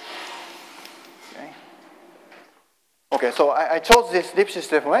 Okay. Okay, so I chose this Lipschitz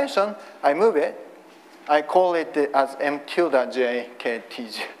deformation. I move it. I call it as m tilde j k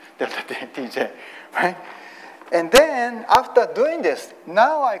tj delta tj, right? And then after doing this,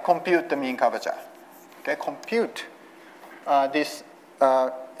 now I compute the mean curvature. Okay, compute this.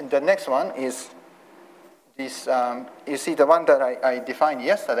 The next one is this. You see the one that I defined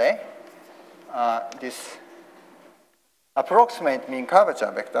yesterday. This approximate mean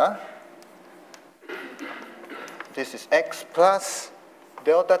curvature vector. This is x plus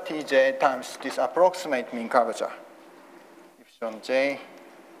delta tj times this approximate mean curvature. Epsilon j.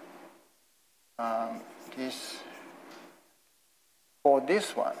 This for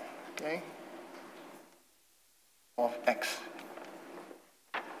this one, okay, of x.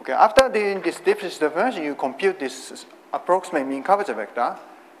 Okay, after doing this Lipschitz deformation, you compute this approximate mean curvature vector,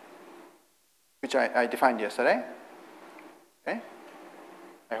 which I defined yesterday. Okay,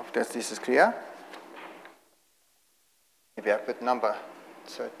 I hope that this is clear. Maybe I put number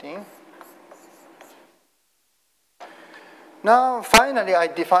 13. Now, finally, I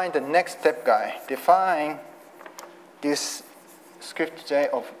define the next step guy. Define this script j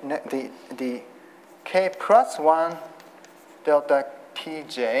of the k plus 1 delta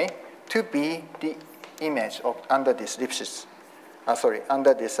tj to be the image of under this Lipschitz,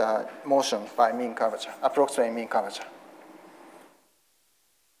 under this motion by mean curvature, approximate mean curvature.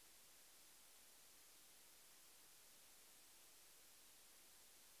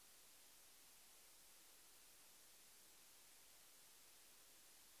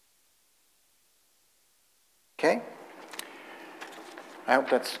 Okay, I hope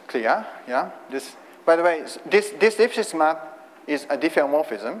that's clear. Yeah. This, by the way, this Lipschitz map is a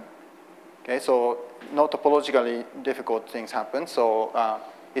diffeomorphism. Okay, so not topologically difficult things happen. So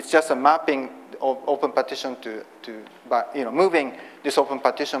it's just a mapping of open partition by moving this open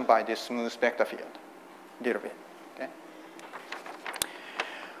partition by this smooth vector field, a little bit. Okay.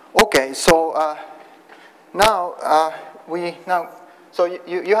 Okay. So So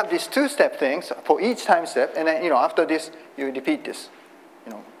you have these two-step things for each time step, and then after this you repeat this,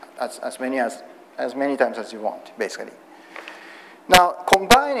 as many times as you want, basically. Now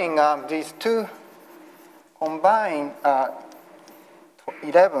combining these two, combine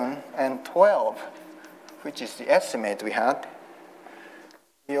 11 and 12, which is the estimate we had.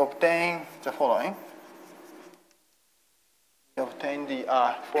 We obtain the following. We obtain the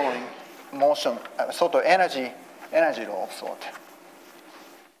following motion, sort of energy law of sort.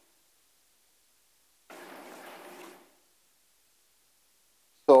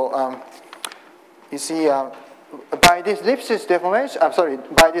 So you see, by this Lipschitz deformation,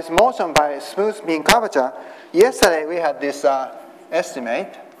 by this motion by smooth mean curvature, yesterday we had this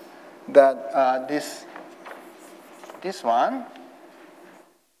estimate that this one,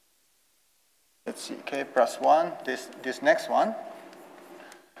 let's see, k plus 1, this next one,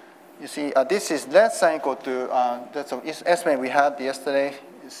 you see, this is less than or equal to, that's the estimate we had yesterday,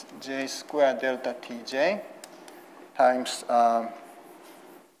 is j squared delta tj times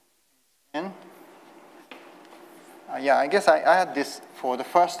n. Yeah, I guess I had this for the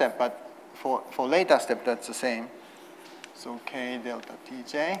first step, but for later step, that's the same. So k delta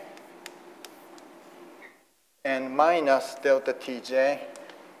tj and minus delta tj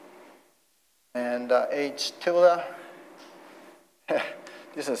and h tilde.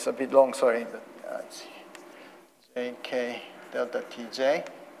 This is a bit long, sorry. But, let's see. jk delta tj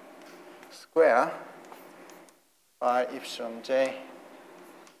square by epsilon j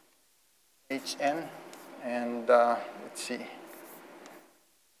hn and let's see.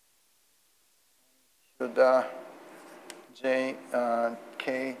 Should j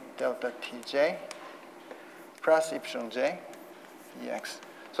k delta tj plus epsilon j ex.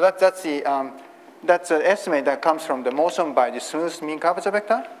 So that's the estimate that comes from the motion by the smooth mean curvature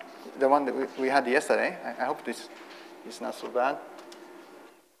vector, the one that we had yesterday. I hope this is not so bad.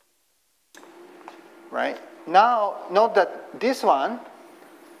 Right now, note that this one.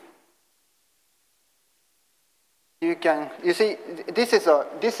 You see, this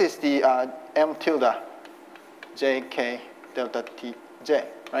is the m tilde jk delta tj,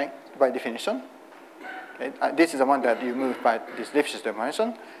 right? By definition. Okay. This is the one that you move by this Lipschitz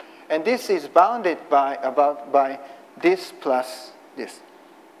deformation, and this is bounded by this plus this.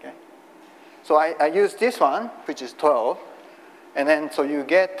 Okay. So I use this one, which is 12, and then so you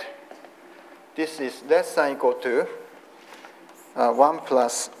get this is less than or equal to 1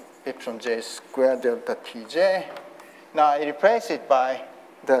 plus epsilon j squared delta tj. Now I replace it by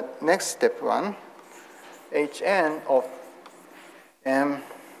the next step one, hn of m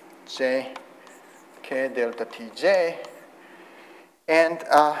j K delta Tj, and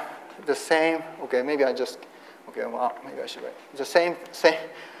the same, okay, maybe I just, okay, well, maybe I should write the same,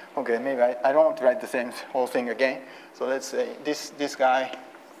 okay, maybe I don't want to write the same whole thing again. So let's say this guy,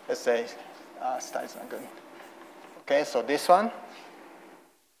 let's say, style's not good. Okay, so this one,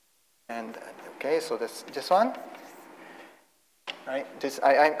 and okay, so this one, right? This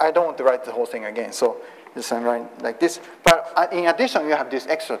I don't want to write the whole thing again, so this I'm writing like this. But in addition, you have this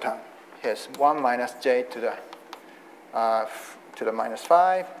extra term. Here's 1 minus j to the minus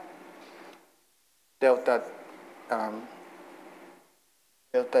 5 delta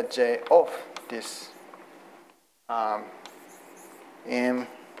delta j of this m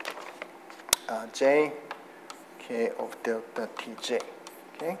j k of delta tj.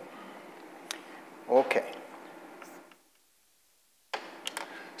 Okay. Okay.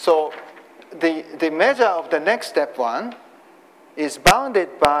 So the measure of the next step one is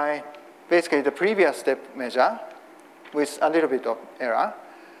bounded by basically the previous step measure with a little bit of error,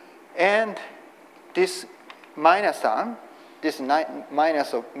 and this minus term, this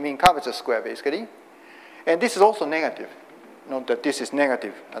minus of mean curvature square basically, and this is also negative. Note that this is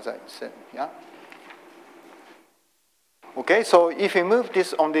negative, as I said, yeah. Okay, so if we move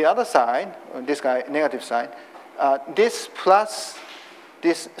this on the other side, on this guy negative side, this plus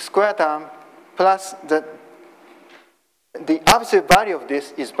this square term plus the absolute value of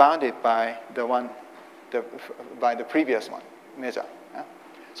this is bounded by by the previous one measure. Yeah?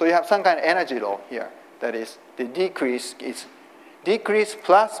 So you have some kind of energy law here. That is, the decrease is decrease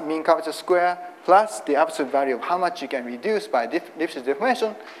plus mean curvature square plus the absolute value of how much you can reduce by Lipschitz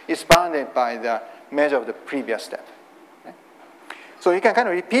deformation is bounded by the measure of the previous step. Okay? So you can kind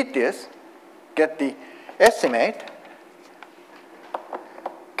of repeat this, get the estimate.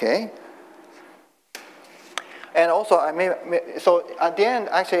 Okay. And also, so at the end,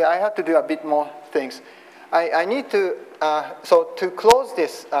 actually, I have to do a bit more things. I need to, so to close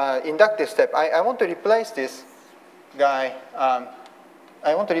this inductive step, I want to replace this guy.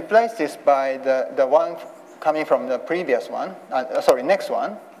 I want to replace this by the one coming from the previous one, sorry, next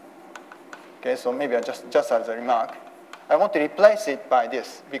one. Okay, so maybe I just as a remark. I want to replace it by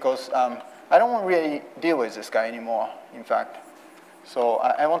this because I don't want to really deal with this guy anymore, in fact. So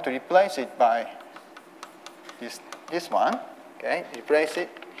I want to replace it by this one, okay? Replace it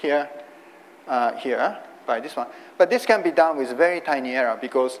here, here by this one. But this can be done with very tiny error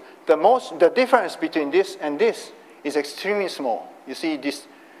because the difference between this and this is extremely small. You see this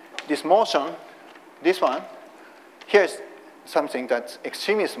motion, this one, here's something that's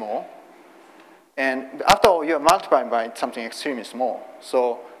extremely small. And after all, you're multiplying by something extremely small.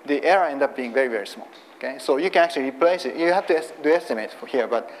 So the error ends up being very, very small. Okay? So you can actually replace it. You have to do estimates for here.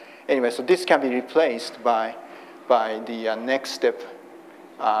 But anyway, so this can be replaced by the next step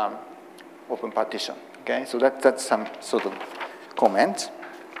open partition. Okay? So that's some sort of comment.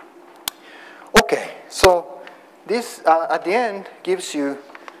 Okay. So this, at the end, gives you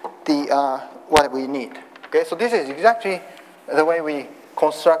the what we need. Okay? So this is exactly the way we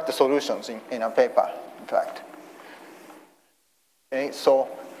construct the solutions in a paper, in fact. Okay, so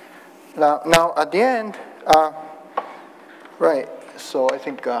now at the end, right, so I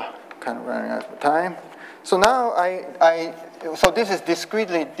think kind of running out of time. So now so this is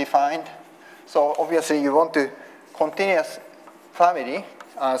discretely defined. So obviously you want to continuous family.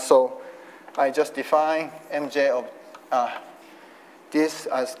 So I just define mj of this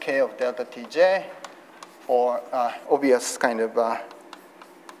as k of delta tj for obvious kind of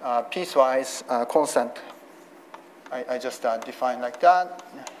piecewise constant. I just define like that.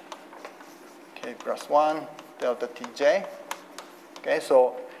 K plus 1 delta tj. Okay,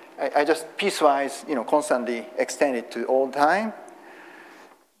 so I just piecewise, constantly extend it to all time.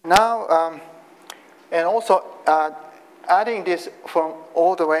 Now, and also adding this from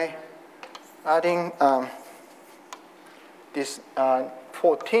all the way, adding this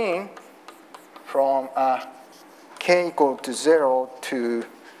 14 from k equal to 0 to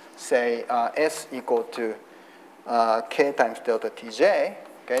say s equal to k times delta tj.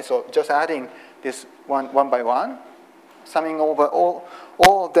 Okay, so just adding this one by one, summing over all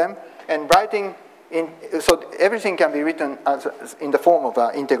of them, and writing in. So everything can be written as in the form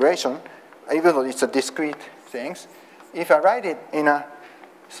of integration, even though it's a discrete things. If I write it in a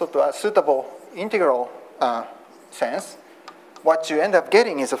sort of a suitable integral sense, what you end up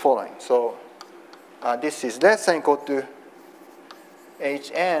getting is the following. So this is less than or equal to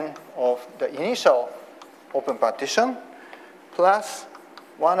hn of the initial open partition plus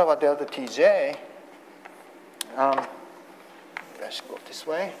 1 over delta tj. I should go this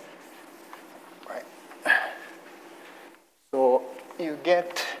way. Right. So you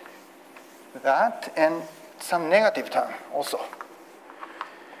get that and some negative term also.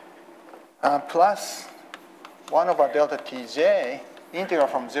 Plus 1 over delta Tj, integral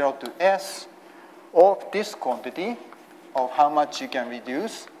from 0 to s of this quantity of how much you can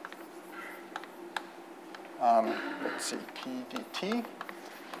reduce. Let's see, p dt.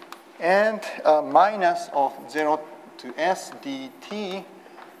 And minus of 0 to s dt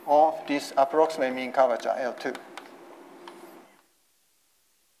of this approximate mean curvature, L2.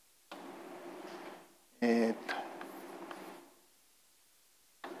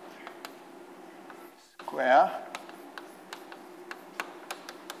 Square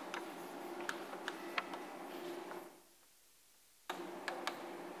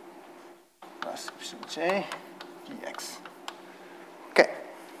plus j dx. Okay.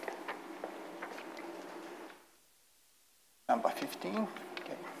 Number 15.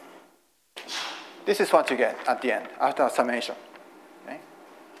 Okay. This is what you get at the end after summation. Okay.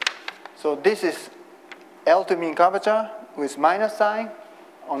 So this is L2 mean curvature with minus sign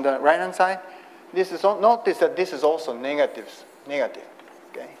on the right hand side. This is notice that this is also negative,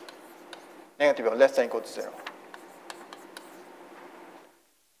 okay? Negative or less than or equal to 0.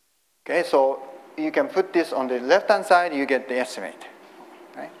 Okay, so you can put this on the left hand side, you get the estimate.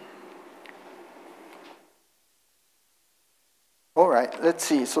 Okay? All right, let's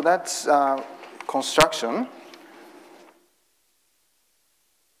see. So that's construction.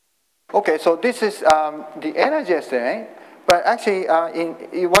 Okay, so this is the energy estimate. But actually,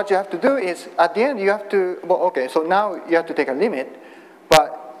 what you have to do is, at the end, you have to, well, okay, so now you have to take a limit.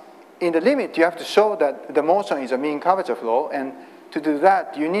 But in the limit, you have to show that the motion is a mean curvature flow. And to do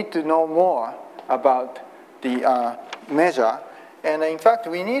that, you need to know more about the measure. And in fact,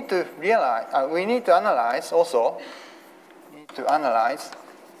 we need to realize, we need to analyze also,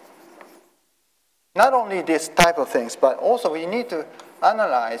 not only this type of things, but also we need to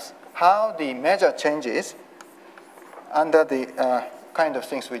analyze how the measure changes under the kind of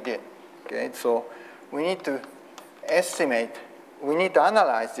things we did. Okay, so we need to estimate, we need to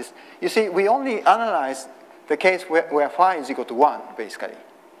analyze this. You see, we only analyze the case where phi is equal to 1, basically.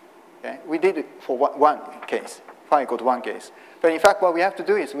 Okay? We did it for one case, phi equal to 1 case. But in fact, what we have to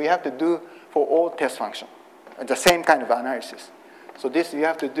do is we have to do for all test functions, the same kind of analysis. So this you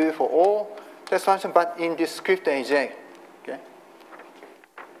have to do for all test functions, but in this script AJ, okay?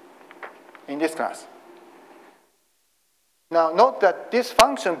 In this class. Now, note that this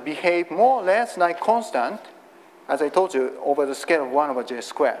function behaves more or less like constant, as I told you, over the scale of 1 over j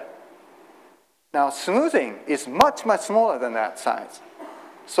squared. Now, smoothing is much, much smaller than that size.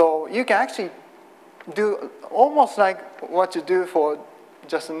 So you can actually do almost like what you do for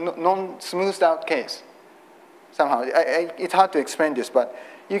just a non-smoothed out case. Somehow, it's hard to explain this, but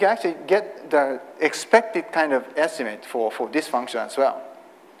you can actually get the expected kind of estimate for this function as well.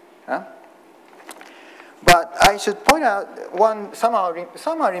 Huh? But I should point out one somehow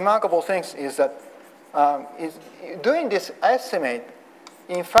remarkable thing is that doing this estimate,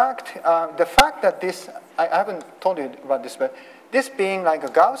 in fact, the fact that this, I haven't told you about this, but this being like a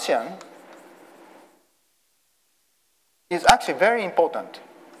Gaussian is actually very important.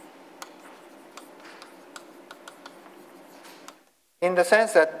 In the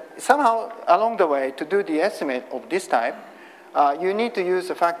sense that somehow along the way to do the estimate of this type, you need to use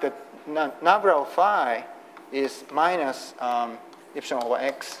the fact that number of phi is minus epsilon over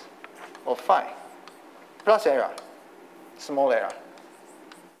x of phi, plus error, small error.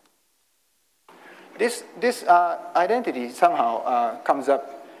 This identity somehow comes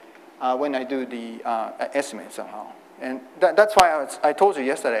up when I do the estimate somehow. And that's why I told you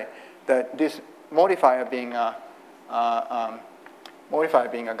yesterday that this modifier being a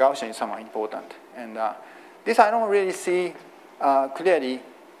Gaussian is somehow important. And this I don't really see clearly,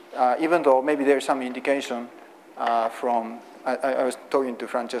 even though maybe there's some indication from, I was talking to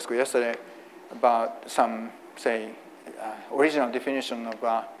Francesco yesterday about some, say, original definition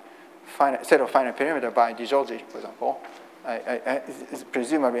of set of finite perimeter by Di Giorgi, for example. I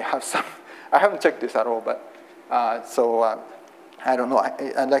presumably have some, I haven't checked this at all, but so I don't know.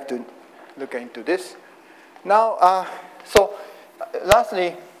 I'd like to look into this. Now, so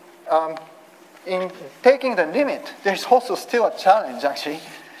lastly, in taking the limit, there's also still a challenge, actually.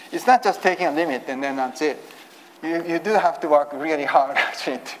 It's not just taking a limit and then that's it. You do have to work really hard,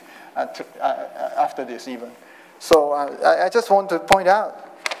 actually, after this even. So I just want to point out,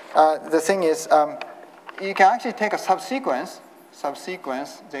 the thing is, you can actually take a subsequence,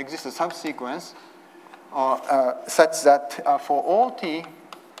 there exists a subsequence, such that for all t,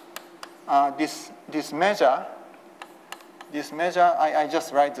 this measure, I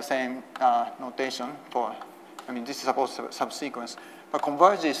just write the same notation for, I mean, this is supposed to be a subsequence.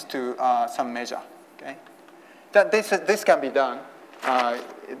 converges to some measure. Okay, that this can be done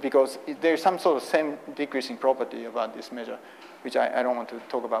because there is some sort of same decreasing property about this measure, which I don't want to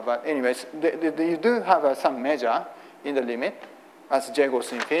talk about. But anyways, you do have some measure in the limit as j goes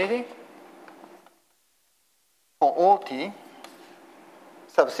to infinity for all t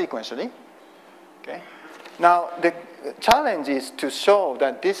subsequentially. Okay. Now the challenge is to show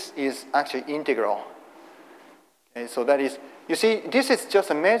that this is actually integral. Okay, so that is, you see, this is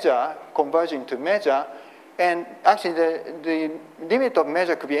just a measure converging to measure, and actually the limit of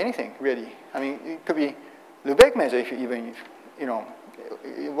measure could be anything really. I mean, it could be Lebesgue measure if you know,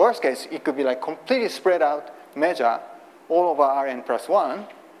 in worst case, it could be like completely spread out measure all over Rn plus 1,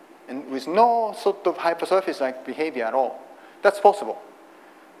 and with no sort of hypersurface-like behavior at all. That's possible.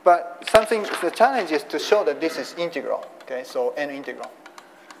 But the challenge is to show that this is integral, okay, so n integral.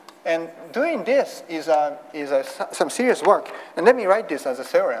 And doing this is some serious work. And let me write this as a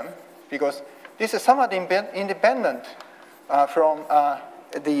theorem, because this is somewhat independent from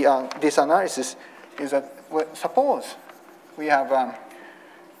this analysis, is that, well, suppose we have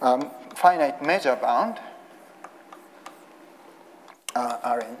finite measure bound,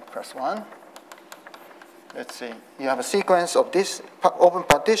 Rn plus 1. Let's see, you have a sequence of this open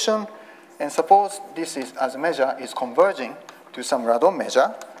partition, and suppose this is, as a measure, is converging to some Radon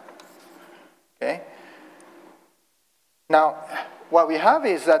measure. Okay. Now, what we have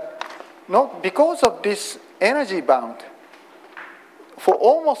is that because of this energy bound, for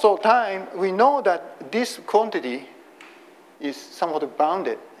almost all time, we know that this quantity is somewhat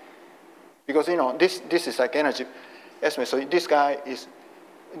bounded, because this is like energy estimate. So this guy is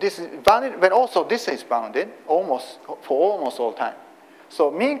bounded, but also this is bounded for almost all time.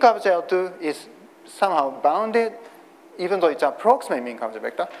 So mean curvature L2 is somehow bounded, even though it's approximate mean curvature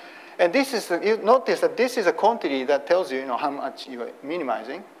vector. And this is, you notice that this is a quantity that tells you, how much you are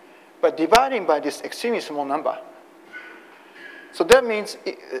minimizing, but dividing by this extremely small number. So that means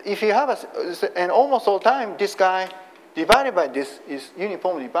if you have and almost all time, this guy divided by this is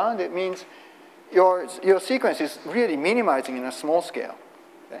uniformly bounded, means your sequence is really minimizing in a small scale.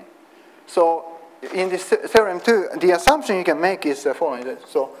 Okay? So in this theorem too, the assumption you can make is the following.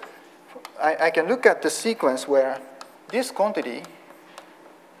 So I can look at the sequence where this quantity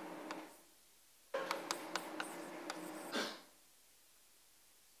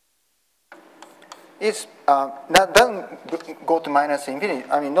is doesn't go to minus infinity.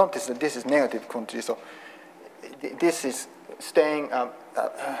 I mean, notice that this is negative quantity, so this is staying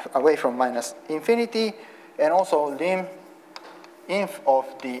away from minus infinity, and also lim inf of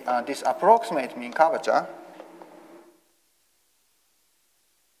this approximate mean curvature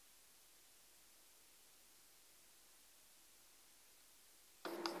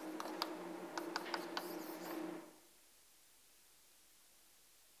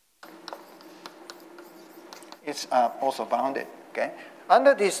is also bounded. Okay.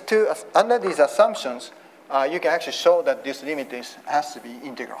 Under these assumptions, you can actually show that this limit has to be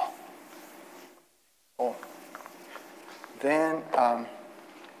integral. Oh. Then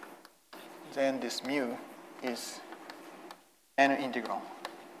this mu is n integral.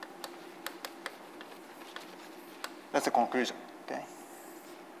 That's the conclusion. Okay.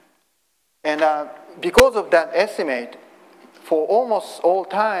 And because of that estimate, for almost all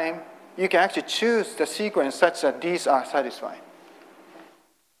time, you can actually choose the sequence such that these are satisfied.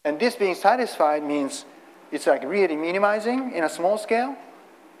 And this being satisfied means it's like really minimizing in a small scale,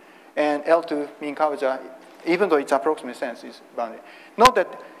 and L2 mean curvature, even though its approximate sense is bounded. Note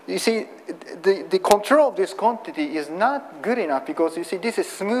that, you see, the control of this quantity is not good enough because, you see, this is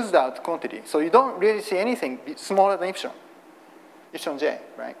smoothed out quantity. So you don't really see anything smaller than epsilon j,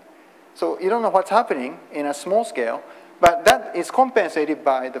 right? So you don't know what's happening in a small scale, but that is compensated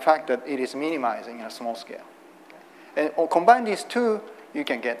by the fact that it is minimizing in a small scale. Okay? And combine these two, you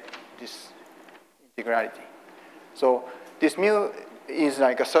can get this integrality. So this mu is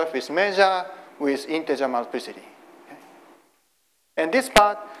like a surface measure with integer multiplicity. Okay? And this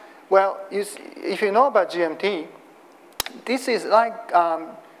part, well, if you know about GMT, this is like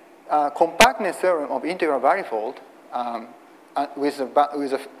compactness theorem of integral varifold with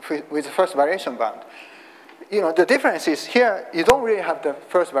the first variation bound. The difference is here, you don't really have the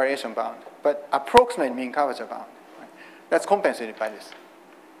first variation bound, but approximate mean curvature bound. Right? That's compensated by this.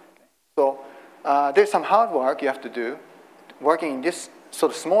 Okay. So there's some hard work you have to do, working in this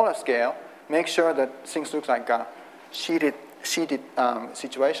sort of smaller scale, make sure that things look like a sheeted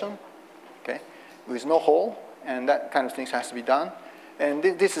situation, okay, with no hole, and that kind of things has to be done. And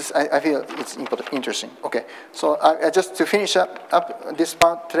this is, I feel it's interesting. Okay, so just to finish up this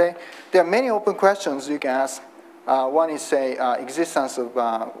part today, there are many open questions you can ask One is, say, existence of,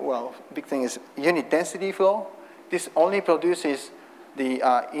 well, big thing is unit density flow. This only produces the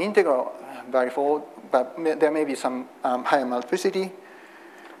integral value flow, but there may be some higher multiplicity.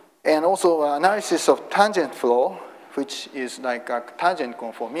 And also analysis of tangent flow, which is like a tangent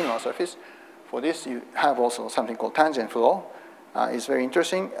cone for minimal surface. For this, you have also something called tangent flow. It's very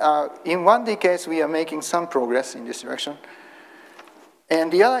interesting. In 1D case, we are making some progress in this direction. And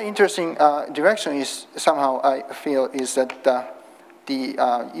the other interesting direction is somehow, I feel, is that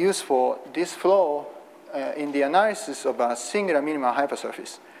the use for this flow in the analysis of a singular minimal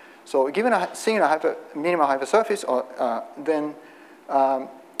hypersurface. So given a singular minimal hypersurface, then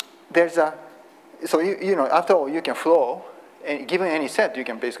there's a, so you know, after all, you can flow, and given any set, you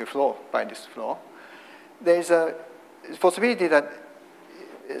can basically flow by this flow. There's a possibility that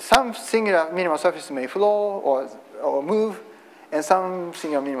some singular minimal surface may flow or move, and some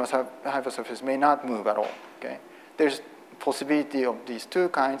singular minimal hypersurface may not move at all, okay? There's possibility of these two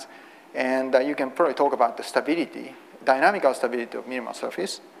kinds, and you can probably talk about the stability, dynamical stability of minimal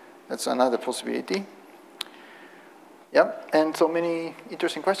surface. That's another possibility. Yep, and so many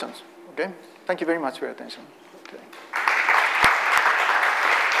interesting questions, okay? Thank you very much for your attention today.